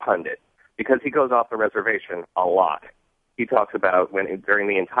news pundit because he goes off the reservation a lot. He talks about during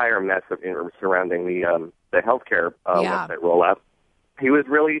the entire mess surrounding the healthcare website rollout, he was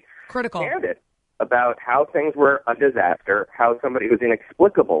really critical, candid about how things were a disaster, how somebody was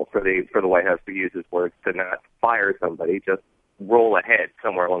inexplicable for the White House to use his words to not fire somebody, just roll ahead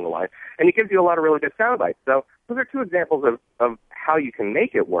somewhere along the line. And he gives you a lot of really good sound bites. So those are two examples of how you can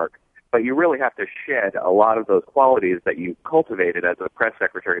make it work, but you really have to shed a lot of those qualities that you cultivated as a press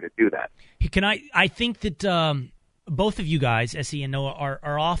secretary to do that. I think that both of you guys, S.E. and Noah,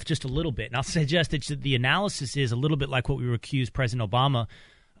 are off just a little bit. And I'll suggest that the analysis is a little bit like what we accused President Obama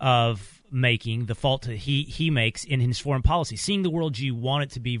of making, the fault that he makes in his foreign policy, seeing the world you want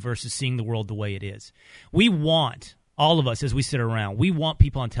it to be versus seeing the world the way it is. We want, all of us as we sit around, we want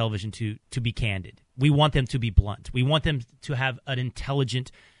people on television to be candid. We want them to be blunt. We want them to have an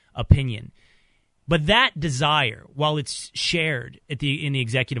intelligent opinion. But that desire, while it's shared in the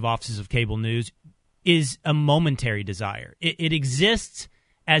executive offices of cable news, is a momentary desire. It exists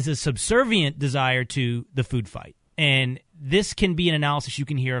as a subservient desire to the food fight. And this can be an analysis you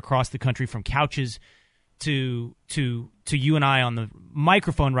can hear across the country from couches to you and I on the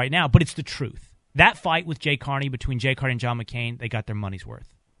microphone right now, but it's the truth. That fight with Jay Carney, between Jay Carney and John McCain, they got their money's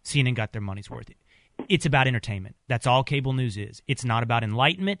worth. CNN got their money's worth. It's about entertainment. That's all cable news is. It's not about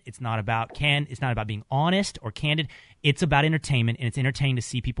enlightenment. It's not about being honest or candid. It's about entertainment, and it's entertaining to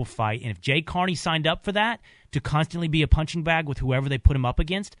see people fight. And if Jay Carney signed up for that, to constantly be a punching bag with whoever they put him up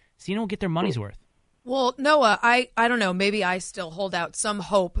against, CNN will get their money's worth. Well, Noah, I don't know. Maybe I still hold out some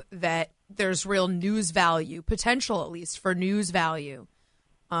hope that there's real news value, potential at least for news value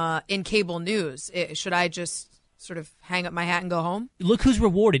in cable news. Should I just sort of hang up my hat and go home? Look who's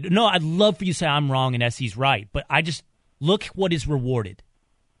rewarded. No, I'd love for you to say I'm wrong and SE's right, but I just look what is rewarded.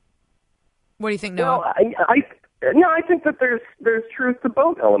 What do you think, Noah? I think that there's truth to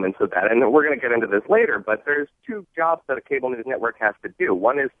both elements of that, and we're going to get into this later, but there's two jobs that a cable news network has to do.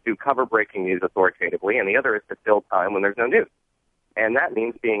 One is to cover breaking news authoritatively, and the other is to fill time when there's no news. And that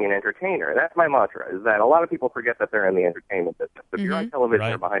means being an entertainer. That's my mantra, is that a lot of people forget that they're in the entertainment business. If you're on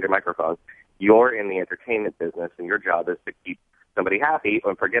television or behind your microphone, you're in the entertainment business, and your job is to keep somebody happy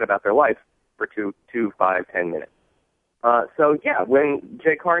and forget about their life for 2, 5, 10 minutes. When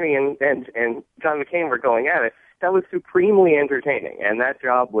Jay Carney and John McCain were going at it, that was supremely entertaining, and that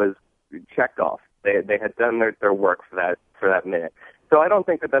job was checked off. They had done their work for that minute. So I don't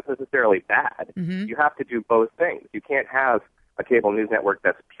think that that's necessarily bad. Mm-hmm. You have to do both things. You can't have a cable news network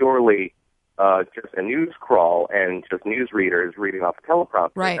that's purely just a news crawl and just news readers reading off a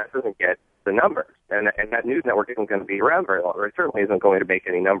teleprompter. Right. That doesn't get the numbers, and that news network isn't going to be around very long, or it certainly isn't going to make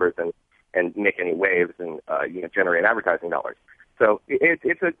any numbers and make any waves and generate advertising dollars. So it's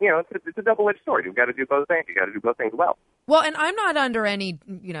a double-edged sword. You've got to do both things. You've got to do both things well. Well, and I'm not under any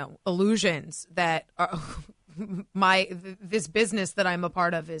illusions that this business that I'm a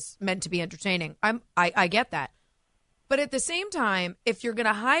part of is meant to be entertaining. I get that. But at the same time, if you're going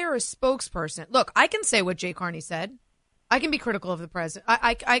to hire a spokesperson, look, I can say what Jay Carney said. I can be critical of the president.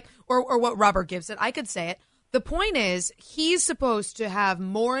 Or what Robert Gibbs said. I could say it. The point is, he's supposed to have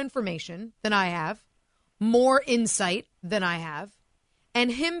more information than I have, more insight than I have, and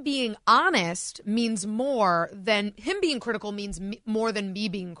him being honest means more than him being critical means more than me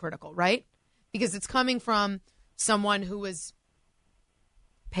being critical, right? Because it's coming from someone who was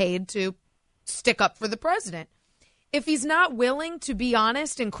paid to stick up for the president. If he's not willing to be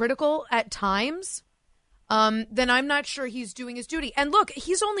honest and critical at times, then I'm not sure he's doing his duty. And look,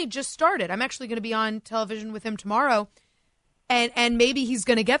 he's only just started. I'm actually going to be on television with him tomorrow, and maybe he's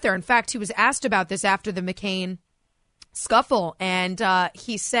going to get there. In fact, he was asked about this after the McCain scuffle, and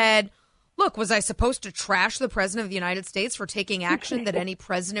he said, look, was I supposed to trash the president of the United States for taking action that any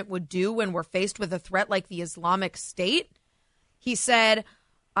president would do when we're faced with a threat like the Islamic State? He said,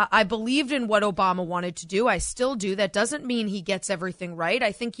 I believed in what Obama wanted to do. I still do. That doesn't mean he gets everything right.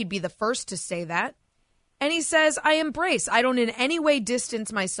 I think he'd be the first to say that. And he says, I don't in any way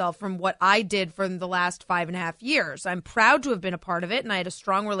distance myself from what I did for the last 5.5 years. I'm proud to have been a part of it, and I had a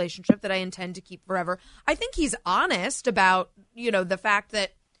strong relationship that I intend to keep forever. I think he's honest about, the fact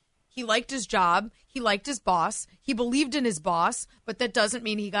that he liked his job, he liked his boss, he believed in his boss, but that doesn't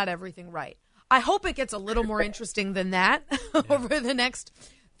mean he got everything right. I hope it gets a little more interesting than that over the next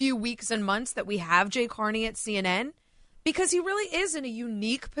few weeks and months that we have Jay Carney at CNN, because he really is in a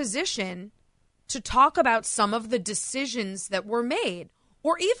unique position to talk about some of the decisions that were made,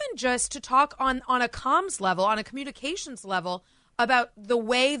 or even just to talk on a comms level, on a communications level, about the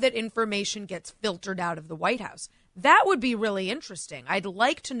way that information gets filtered out of the White House. That would be really interesting. I'd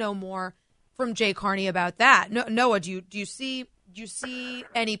like to know more from Jay Carney about that. Noah, do you see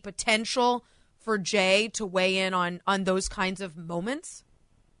any potential for Jay to weigh in on those kinds of moments?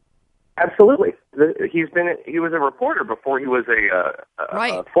 Absolutely. He was a reporter before he was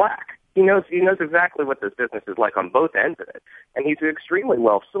a flack. He knows exactly what this business is like on both ends of it, and he's extremely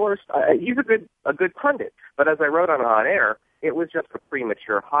well sourced. He's a good pundit. But as I wrote on Hot Air, it was just a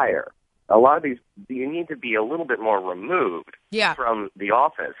premature hire. A lot of these, you need to be a little bit more removed from the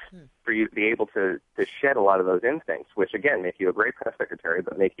office for you to be able to shed a lot of those instincts, which again make you a great press secretary,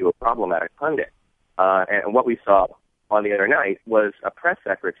 but make you a problematic pundit. And what we saw on the other night was a press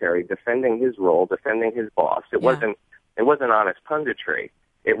secretary defending his role, defending his boss. It wasn't honest punditry.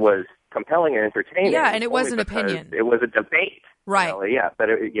 It was compelling and entertaining. Yeah, and it was an opinion. It was a debate. Right. But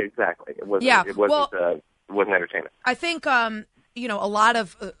exactly. It wasn't entertainment. I think, a lot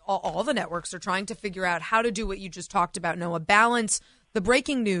of all the networks are trying to figure out how to do what you just talked about, Noah, balance the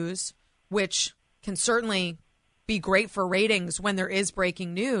breaking news, which can certainly be great for ratings when there is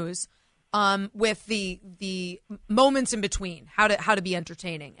breaking news, with the moments in between, how to be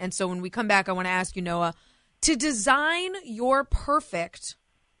entertaining. And so when we come back, I want to ask you, Noah, to design your perfect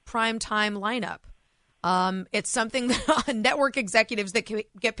primetime lineup. It's something that network executives that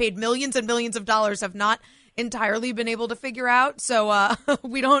get paid millions and millions of dollars have not entirely been able to figure out. So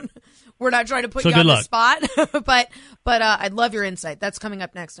we're not trying to put you on the spot, but I'd love your insight. That's coming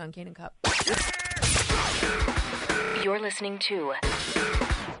up next on Kane and Cup. You're listening to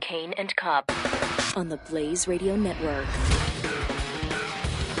Kane and Cup on the Blaze Radio Network.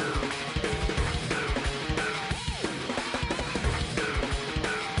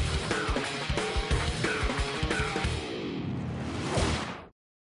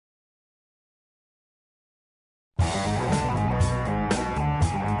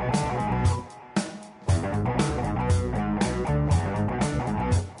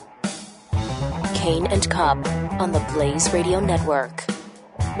 Kane and Cup on the Blaze Radio Network.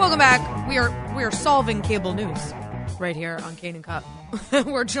 Welcome back. We are solving cable news right here on Kane and Cup.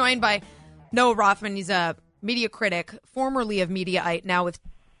 We're joined by Noah Rothman. He's a media critic, formerly of Mediaite, now with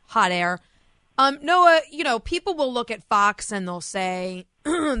Hot Air. Noah, people will look at Fox and they'll say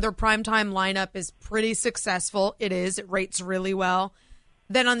their primetime lineup is pretty successful. It is. It rates really well.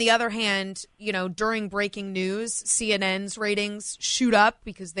 Then on the other hand, during breaking news, CNN's ratings shoot up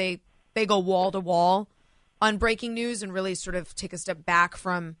because they go wall to wall on breaking news and really sort of take a step back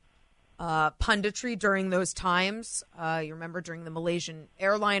from punditry during those times. You remember during the Malaysian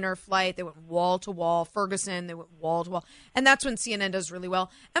airliner flight, they went wall to wall. Ferguson, they went wall to wall. And that's when CNN does really well.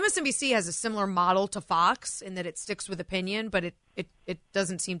 MSNBC has a similar model to Fox in that it sticks with opinion, but it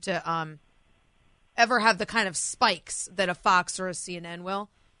doesn't seem to ever have the kind of spikes that a Fox or a CNN will.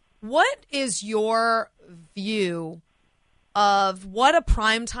 What is your view of what a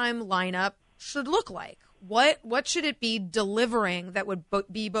primetime lineup should look like? What should it be delivering that would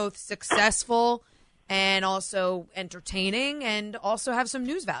be both successful and also entertaining and also have some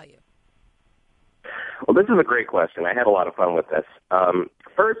news value? Well, this is a great question. I had a lot of fun with this.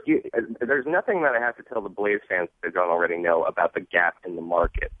 First, there's nothing that I have to tell the Blaze fans that don't already know about the gap in the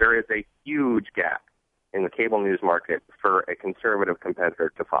market. There is a huge gap in the cable news market for a conservative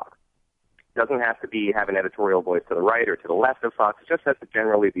competitor to Fox. It doesn't have to have an editorial voice to the right or to the left of Fox. It just has to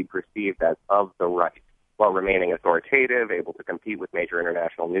generally be perceived as of the right while remaining authoritative, able to compete with major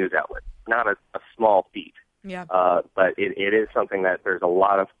international news outlets. Not a small feat. Yeah. But it is something that there's a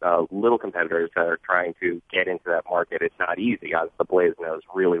lot of little competitors that are trying to get into that market. It's not easy, as the Blaze knows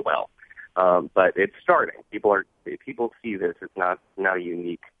really well. But it's starting. People see this. It's not a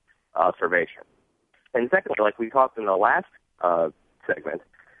unique observation. And secondly, like we talked in the last segment,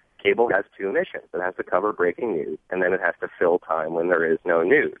 cable has two missions. It has to cover breaking news, and then it has to fill time when there is no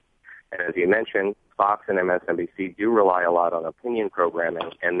news. And as you mentioned, Fox and MSNBC do rely a lot on opinion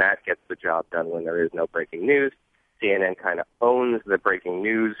programming, and that gets the job done when there is no breaking news. CNN kind of owns the breaking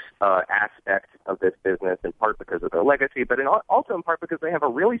news aspect of this business, in part because of their legacy, but also in part because they have a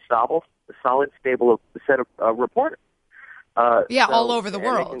really solid stable set of reporters. All over the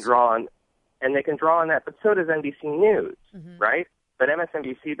world. They can draw on that, but so does NBC News, right? But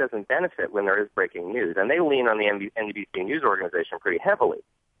MSNBC doesn't benefit when there is breaking news, and they lean on the NBC News organization pretty heavily.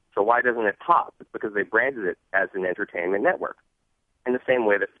 So why doesn't it pop? It's because they branded it as an entertainment network in the same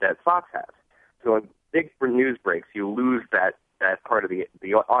way that Fox has. So when big news breaks, you lose that part of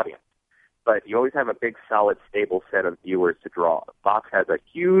the audience. But you always have a big, solid, stable set of viewers to draw. Fox has a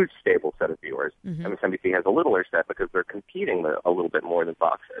huge, stable set of viewers. MSNBC has a littler set because they're competing a little bit more than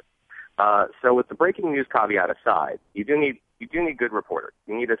Fox is. So with the breaking news caveat aside, you do need good reporters.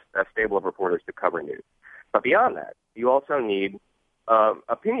 You need a stable of reporters to cover news. But beyond that, you also need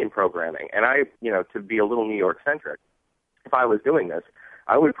opinion programming. And to be a little New York centric, if I was doing this,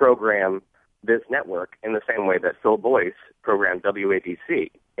 I would program this network in the same way that Phil Boyce programmed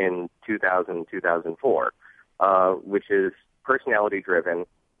WABC in 2004, which is personality-driven,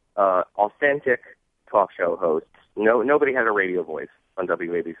 authentic talk show hosts. Nobody had a radio voice on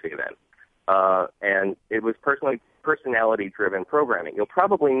WABC then. And it was personality-driven programming. You'll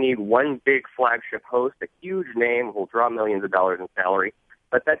probably need one big flagship host, a huge name who will draw millions of dollars in salary,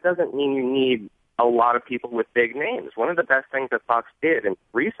 but that doesn't mean you need a lot of people with big names. One of the best things that Fox did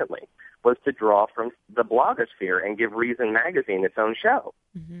recently was to draw from the blogosphere and give Reason Magazine its own show.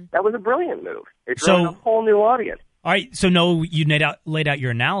 That was a brilliant move. It drew a whole new audience. All right, so you laid out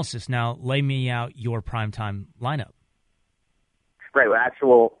your analysis. Now lay me out your primetime lineup. Right,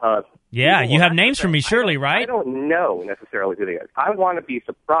 actual... you have names for me, surely, right? I don't know necessarily who they are. I want to be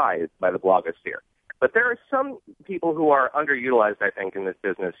surprised by the blogosphere. But there are some people who are underutilized, I think, in this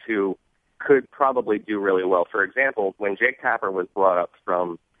business who could probably do really well. For example, when Jake Tapper was brought up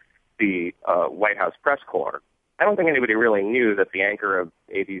from the White House press corps, I don't think anybody really knew that the anchor of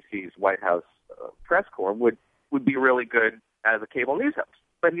ABC's White House press corps would be really good as a cable news host.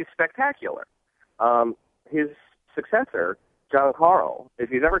 But he's spectacular. His successor, John Carl, if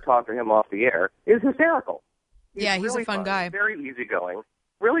you've ever talked to him off the air, is hysterical. He's really a fun guy. Very easygoing,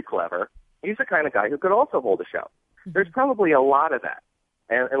 really clever. He's the kind of guy who could also hold a show. There's probably a lot of that.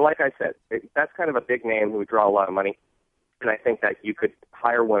 And like I said, that's kind of a big name who would draw a lot of money. And I think that you could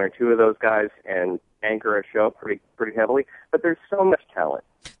hire one or two of those guys and anchor a show pretty heavily. But there's so much talent.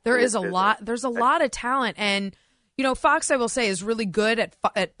 There is a lot. There's a lot of talent. And, Fox, I will say, is really good at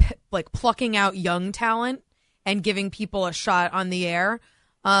plucking out young talent and giving people a shot on the air.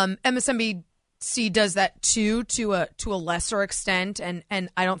 MSNBC does that too, to a lesser extent, and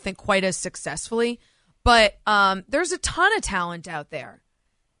I don't think quite as successfully. But there's a ton of talent out there,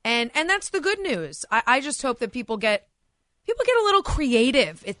 and that's the good news. I just hope that people get a little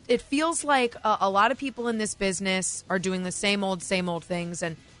creative. It feels like a lot of people in this business are doing the same old things,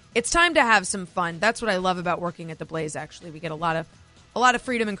 and it's time to have some fun. That's what I love about working at the Blaze. Actually, we get a lot of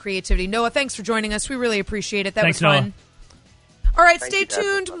freedom and creativity. Noah, thanks for joining us. We really appreciate it. Thanks, was fun. Noah. All right, stay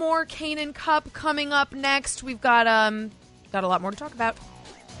tuned. More Kane and Cup coming up next. We've got a lot more to talk about.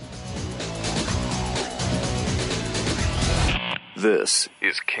 This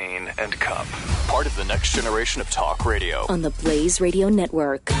is Kane and Cup, part of the next generation of talk radio on the Blaze Radio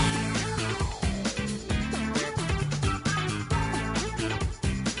Network.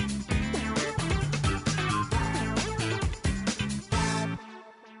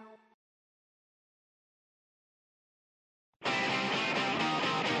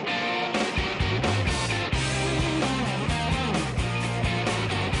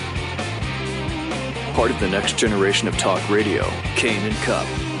 Part of the next generation of talk radio, Kane and Cup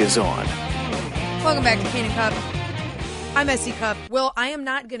is on. Welcome back to Kane and Cup. I'm S.E. Cup. Will, I am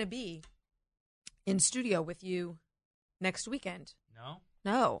not going to be in studio with you next weekend.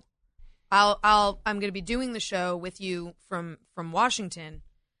 No. I'm going to be doing the show with you from Washington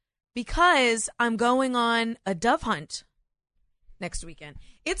because I'm going on a dove hunt next weekend.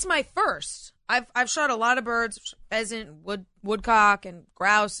 It's my first. I've shot a lot of birds, pheasant, woodcock, and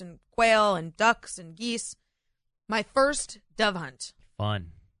grouse, and quail, and ducks, and geese. My first dove hunt.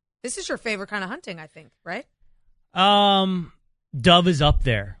 Fun. This is your favorite kind of hunting, I think, right? Dove is up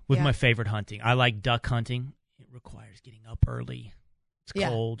there with my favorite hunting. I like duck hunting. It requires getting up early. It's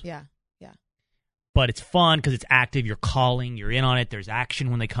cold. Yeah. But it's fun because it's active. You're calling. You're in on it. There's action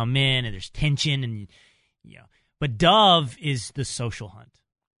when they come in, and there's tension, and But dove is the social hunt.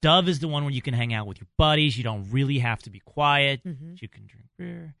 Dove is the one where you can hang out with your buddies. You don't really have to be quiet. Mm-hmm. You can drink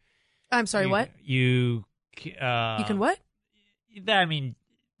beer. I'm sorry, what? You can what? I mean,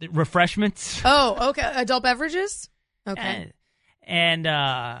 refreshments. Oh, okay. Adult beverages? Okay. And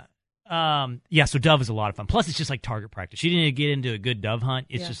So dove is a lot of fun. Plus, it's just like target practice. She didn't get into a good dove hunt.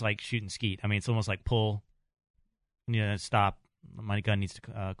 It's just like shooting skeet. I mean, it's almost like pull. Stop. My gun needs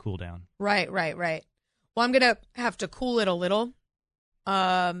to cool down. Right. Well, I'm gonna have to cool it a little,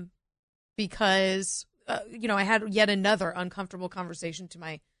 because I had yet another uncomfortable conversation to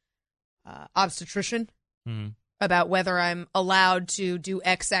my obstetrician about whether I'm allowed to do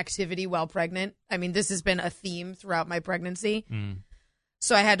X activity while pregnant. I mean, this has been a theme throughout my pregnancy.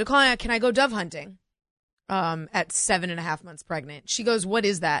 So I had to call her, can I go dove hunting at 7.5 months pregnant? She goes, what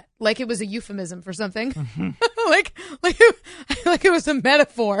is that? Like it was a euphemism for something. like it was a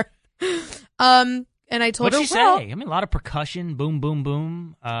metaphor. And I told her, what'd she say? I mean, a lot of percussion, boom, boom,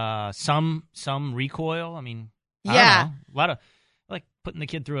 boom. Some recoil. I mean, I don't know. A lot of like putting the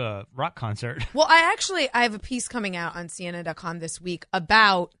kid through a rock concert. Well, I have a piece coming out on CNN.com this week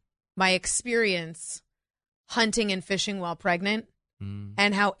about my experience hunting and fishing while pregnant.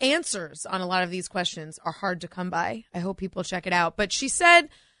 And how answers on a lot of these questions are hard to come by. I hope people check it out. But she said,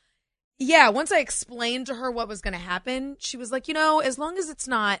 once I explained to her what was going to happen, she was like, as long as it's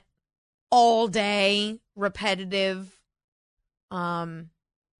not all day repetitive, then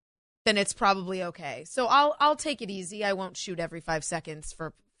it's probably okay. So I'll take it easy. I won't shoot every 5 seconds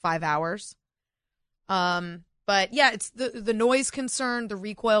for 5 hours. But it's the noise concern, the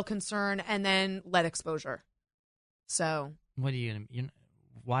recoil concern, and then lead exposure. So. What are you gonna?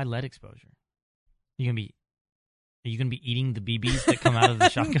 Why lead exposure? Are you gonna be eating the BBs that come out of the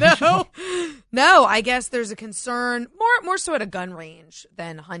shotgun? No. I guess there's a concern more so at a gun range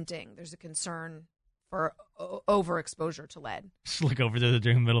than hunting. There's a concern for overexposure to lead. Just look over there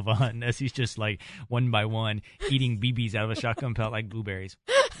during the middle of a hunt, and he's just like one by one eating BBs out of a shotgun pelt like blueberries.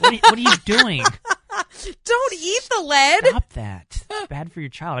 What are you doing? Don't eat the lead. Stop that. It's bad for your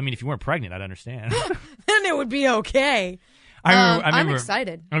child. I mean, if you weren't pregnant, I'd understand. Then it would be okay. I'm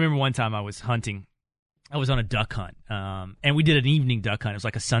excited. I remember one time I was hunting. I was on a duck hunt, and we did an evening duck hunt. It was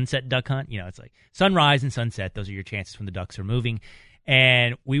like a sunset duck hunt. It's like sunrise and sunset. Those are your chances when the ducks are moving.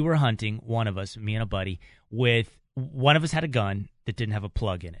 And we were hunting, one of us, me and a buddy, with one of us had a gun that didn't have a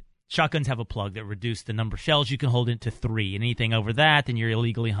plug in it. Shotguns have a plug that reduces the number of shells you can hold into 3. And anything over that, then you're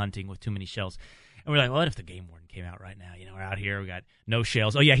illegally hunting with too many shells. And we're like, what if the game warden came out right now? We're out here. We got no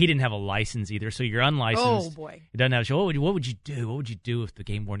shells. Oh, yeah, he didn't have a license either. So you're unlicensed. Oh, boy. He doesn't have a shell. What would you do? What would you do if the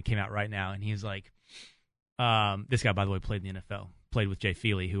game warden came out right now? And he was like, this guy, by the way, played in the NFL. Played with Jay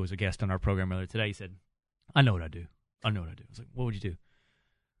Feely, who was a guest on our program earlier today. He said, I know what I'd do. I was like, what would you do?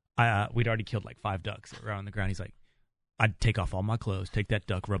 We'd already killed like 5 ducks that were on the ground. He's like, I'd take off all my clothes, take that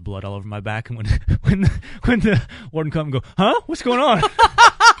duck, rub blood all over my back. And when the warden come and go, huh? What's going on?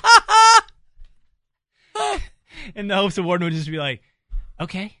 In the hopes the warden would just be like,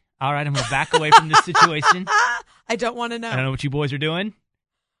 okay, all right, I'm going to back away from this situation. I don't want to know. I don't know what you boys are doing,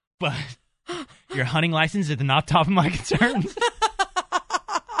 but your hunting license is not top of my concerns.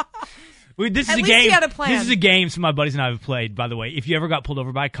 This is a game. You had a plan. This is a game some of my buddies and I have played, by the way. If you ever got pulled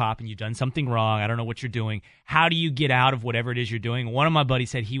over by a cop and you've done something wrong, I don't know what you're doing, how do you get out of whatever it is you're doing? One of my buddies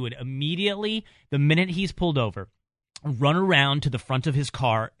said he would immediately, the minute he's pulled over, run around to the front of his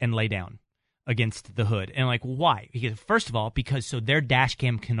car and lay down against the hood. And like, why? Because first of all, because so their dash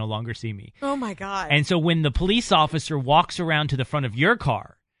cam can no longer see me. Oh my God. And so when the police officer walks around to the front of your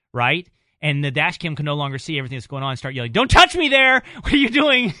car, right, and the dash cam can no longer see everything that's going on, and start yelling, don't touch me there! What are you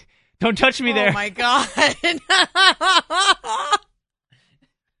doing? Don't touch me there. Oh my God.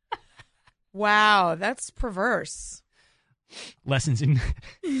 Wow, that's perverse. Lessons in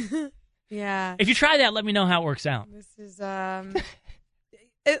Yeah. If you try that, let me know how it works out. This is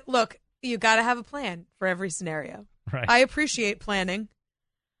look, you got to have a plan for every scenario. Right. I appreciate planning.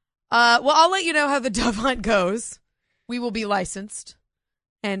 Well, I'll let you know how the dove hunt goes. We will be licensed,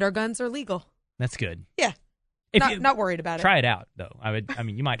 and our guns are legal. That's good. Yeah. Not worried about it. Try it out, though. I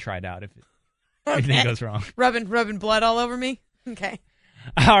mean, you might try it out if anything goes wrong. Rubbing blood all over me? Okay.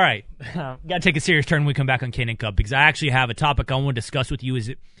 All right. Got to take a serious turn when we come back on Kane and Cup, because I actually have a topic I want to discuss with you. Is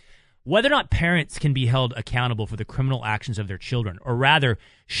it whether or not parents can be held accountable for the criminal actions of their children, or rather,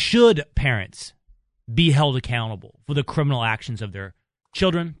 should parents be held accountable for the criminal actions of their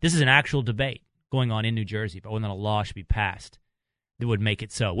children? This is an actual debate going on in New Jersey about whether or not a law should be passed that would make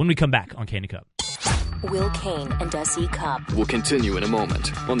it so. When we come back on Kane and Cup. Will Kane and S.E. Cup. We'll continue in a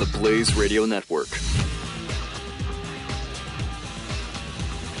moment on the Blaze Radio Network.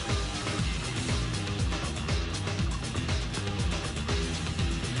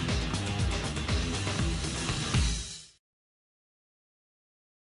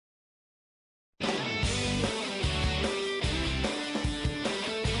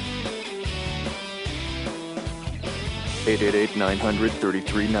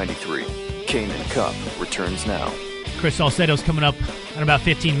 888-900-3393. Kane and Cup returns now. Chris Salcedo's coming up in about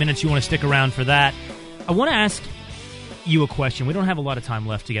 15 minutes. You want to stick around for that. I want to ask you a question. We don't have a lot of time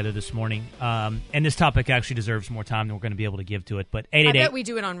left together this morning, and this topic actually deserves more time than we're going to be able to give to it. But 888, I bet we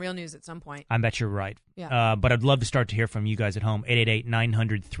do it on Real News at some point. I bet you're right. Yeah. But I'd love to start to hear from you guys at home.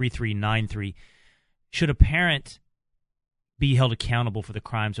 888-900-3393. Should a parent be held accountable for the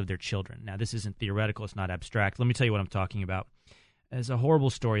crimes of their children? Now, this isn't theoretical. It's not abstract. Let me tell you what I'm talking about. There's a horrible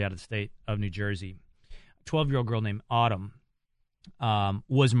story out of the state of New Jersey. A 12-year-old girl named Autumn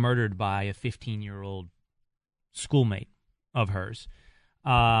was murdered by a 15-year-old schoolmate of hers.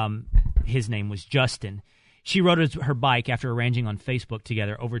 His name was Justin. She rode her bike after arranging on Facebook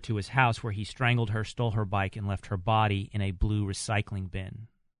together over to his house, where he strangled her, stole her bike, and left her body in a blue recycling bin.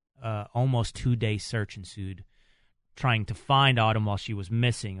 Almost 2-day search ensued, trying to find Autumn while she was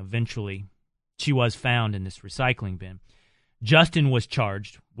missing. Eventually, she was found in this recycling bin. Justin was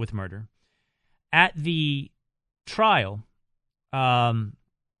charged with murder. At the trial, during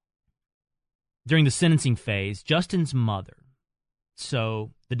the sentencing phase, Justin's mother,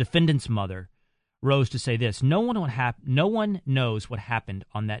 so the defendant's mother, rose to say this: no one knows what happened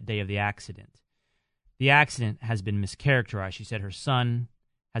on that day of the accident. The accident has been mischaracterized. She said her son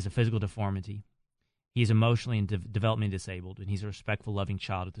has a physical deformity. He is emotionally and developmentally disabled, and he's a respectful, loving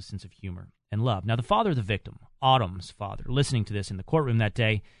child with a sense of humor and love. Now, the father of the victim, Autumn's father, listening to this in the courtroom that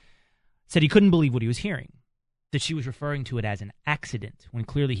day, said he couldn't believe what he was hearing, that she was referring to it as an accident, when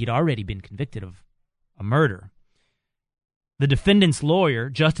clearly he'd already been convicted of a murder. The defendant's lawyer,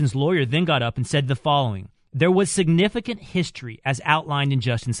 Justin's lawyer, then got up and said the following: there was significant history, as outlined in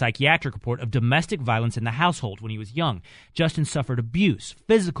Justin's psychiatric report, of domestic violence in the household when he was young. Justin suffered abuse,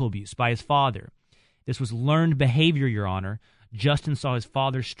 physical abuse, by his father. This was learned behavior, Your Honor. Justin saw his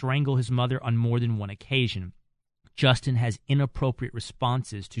father strangle his mother on more than one occasion. Justin has inappropriate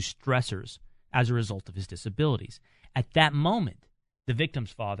responses to stressors as a result of his disabilities. At that moment, the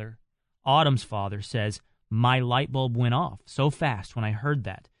victim's father, Autumn's father, says, my light bulb went off so fast when I heard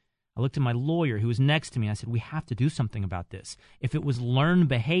that. I looked at my lawyer who was next to me. I said, we have to do something about this. If it was learned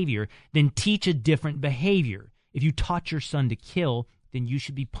behavior, then teach a different behavior. If you taught your son to kill, then you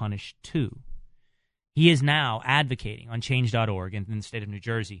should be punished too. He is now advocating on change.org in the state of New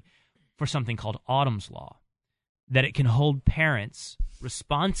Jersey for something called Autumn's Law, that it can hold parents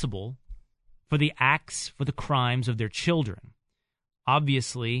responsible for the acts, for the crimes of their children.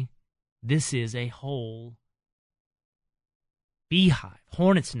 Obviously, this is a whole beehive,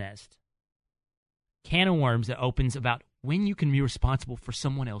 hornet's nest, can of worms that opens about when you can be responsible for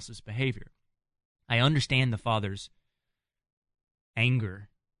someone else's behavior. I understand the father's anger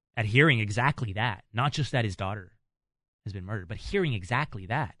at hearing exactly that, not just that his daughter has been murdered, but hearing exactly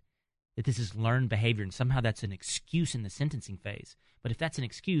that this is learned behavior, and somehow that's an excuse in the sentencing phase. But if that's an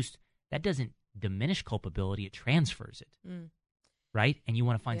excuse, that doesn't diminish culpability, it transfers it. Right? And you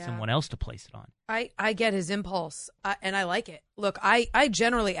want to find someone else to place it on. I get his impulse, and I like it. Look, I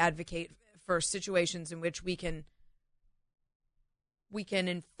generally advocate for situations in which we can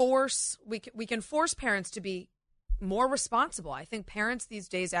force parents to be more responsible. I think parents these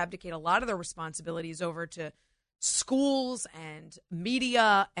days abdicate a lot of their responsibilities over to schools and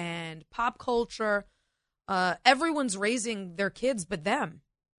media and pop culture. Everyone's raising their kids but them.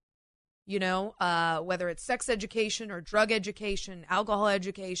 You know, whether it's sex education or drug education, alcohol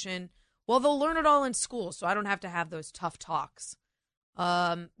education, well, they'll learn it all in school, so I don't have to have those tough talks.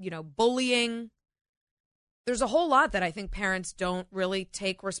 Bullying. There's a whole lot that I think parents don't really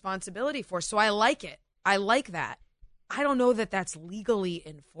take responsibility for, so I like it. I like that. I don't know that that's legally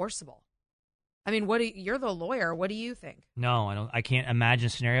enforceable. I mean, you're the lawyer. What do you think? No, I can't imagine a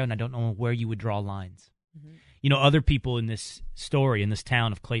scenario, and I don't know where you would draw lines. Mm-hmm. You know, other people in this story, in this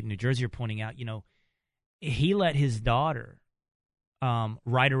town of Clayton, New Jersey, are pointing out, he let his daughter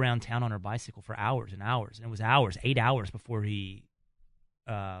ride around town on her bicycle for hours and hours. And it was 8 hours before he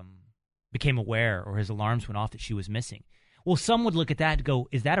became aware or his alarms went off that she was missing. Well, some would look at that and go,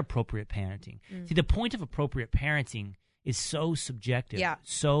 is that appropriate parenting? Mm. See, the point of appropriate parenting is so subjective,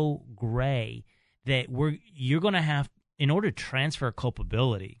 so gray, that you're going to have, in order to transfer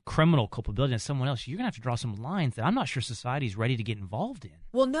culpability, criminal culpability to someone else, you're going to have to draw some lines that I'm not sure society is ready to get involved in.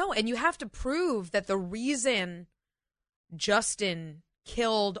 Well, no, and you have to prove that the reason Justin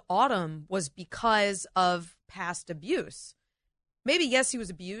killed Autumn was because of past abuse. Maybe, yes, he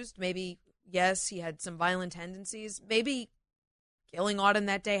was abused. Maybe, yes, he had some violent tendencies. Maybe killing Autumn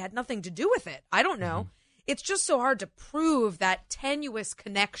that day had nothing to do with it. I don't know. Mm-hmm. It's just so hard to prove that tenuous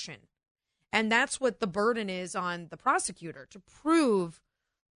connection. And that's what the burden is on the prosecutor, to prove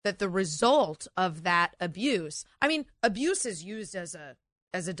that the result of that abuse, I mean, abuse is used as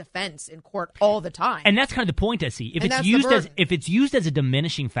a defense in court all the time. And that's kind of the point, Essie. If it's used as a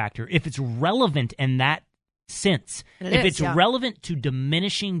diminishing factor, if it's relevant in that sense, if it's relevant to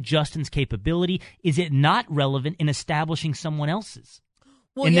diminishing Justin's capability, is it not relevant in establishing someone else's?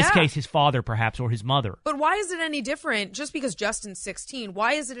 Well, in this case, his father, perhaps, or his mother. But why is it any different? Just because Justin's 16,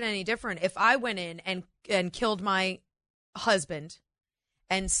 why is it any different if I went in and killed my husband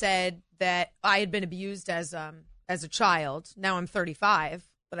and said that I had been abused as a child? Now I'm 35,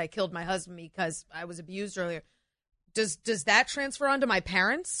 but I killed my husband because I was abused earlier. Does that transfer onto my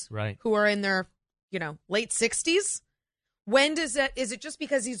parents, right, who are in their late 60s? When does that? Is it just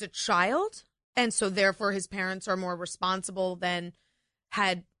because he's a child, and so therefore his parents are more responsible than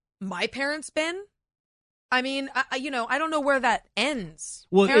had my parents been? I mean, I don't know where that ends.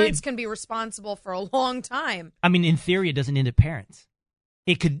 Well, parents can be responsible for a long time. I mean, in theory, it doesn't end at parents.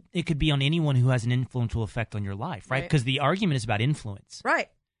 It could be on anyone who has an influential effect on your life, right? Because the argument is about influence. Right.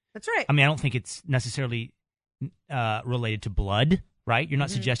 That's right. I mean, I don't think it's necessarily related to blood. Right? You're not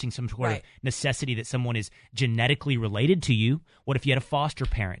suggesting some sort of necessity that someone is genetically related to you. What if you had a foster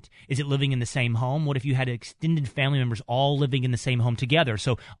parent? Is it living in the same home? What if you had extended family members all living in the same home together?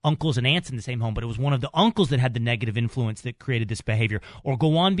 So uncles and aunts in the same home, but it was one of the uncles that had the negative influence that created this behavior. Or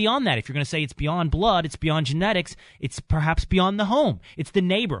go on beyond that. If you're going to say it's beyond blood, it's beyond genetics, it's perhaps beyond the home. It's the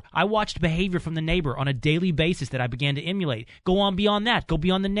neighbor. I watched behavior from the neighbor on a daily basis that I began to emulate. Go on beyond that. Go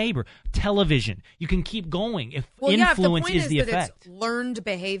beyond the neighbor. Television. You can keep going if influence is the effect. Learned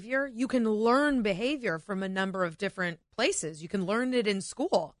behavior. You can learn behavior from a number of different places. You can learn it in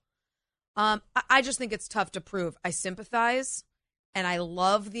school. I just think it's tough to prove. I sympathize, and I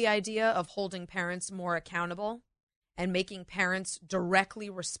love the idea of holding parents more accountable and making parents directly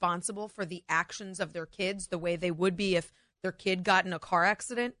responsible for the actions of their kids the way they would be if their kid got in a car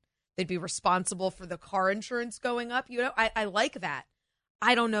accident. They'd be responsible for the car insurance going up. I like that.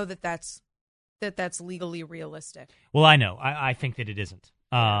 I don't know that's legally realistic. Well, I know. I think that it isn't.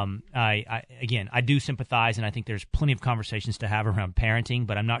 I do sympathize, and I think there's plenty of conversations to have around parenting,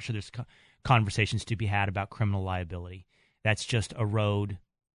 but I'm not sure there's conversations to be had about criminal liability. That's just a road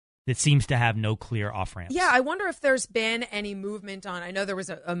that seems to have no clear off-ramps. Yeah, I wonder if there's been any movement on, I know there was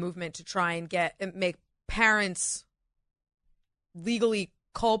a movement to try and make parents legally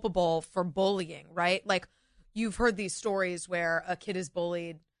culpable for bullying, right? Like, you've heard these stories where a kid is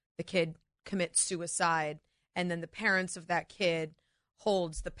bullied, the kid commits suicide, and then the parents of that kid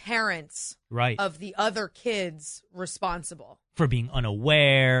holds the parents of the other kids responsible for being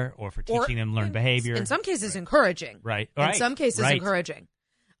unaware or for teaching them learned behavior. In some cases, encouraging. Right. In some cases, encouraging.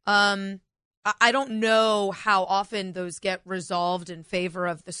 I don't know how often those get resolved in favor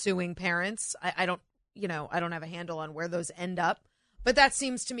of the suing parents. I don't have a handle on where those end up, but that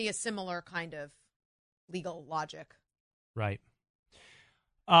seems to me a similar kind of legal logic. Right.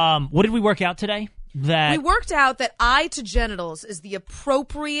 What did we work out today? We worked out that eye to genitals is the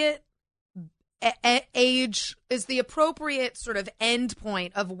appropriate age, is the appropriate sort of end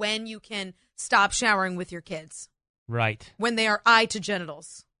point of when you can stop showering with your kids. Right. When they are eye to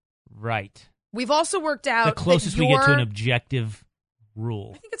genitals. Right. We've also worked out the closest we get to an objective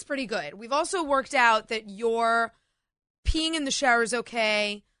rule. I think it's pretty good. We've also worked out that your peeing in the shower is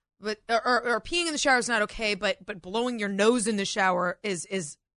okay, but or peeing in the shower is not okay, but blowing your nose in the shower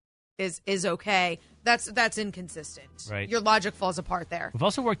is okay. That's inconsistent. Right. Your logic falls apart there. We've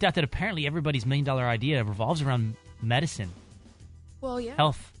also worked out that apparently everybody's $1 million idea revolves around medicine. Well, yeah.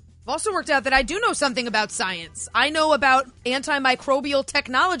 Health. We've also worked out that I do know something about science. I know about antimicrobial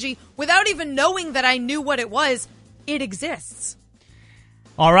technology without even knowing that I knew what it was. It exists.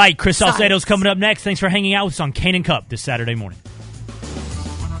 All right, Chris Salcedo's coming up next. Thanks for hanging out with us on Kane and Cup this Saturday morning.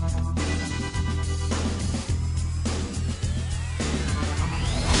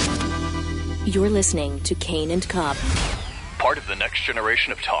 You're listening to Kane and Cup. Part of the next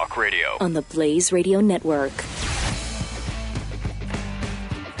generation of talk radio. On the Blaze Radio Network.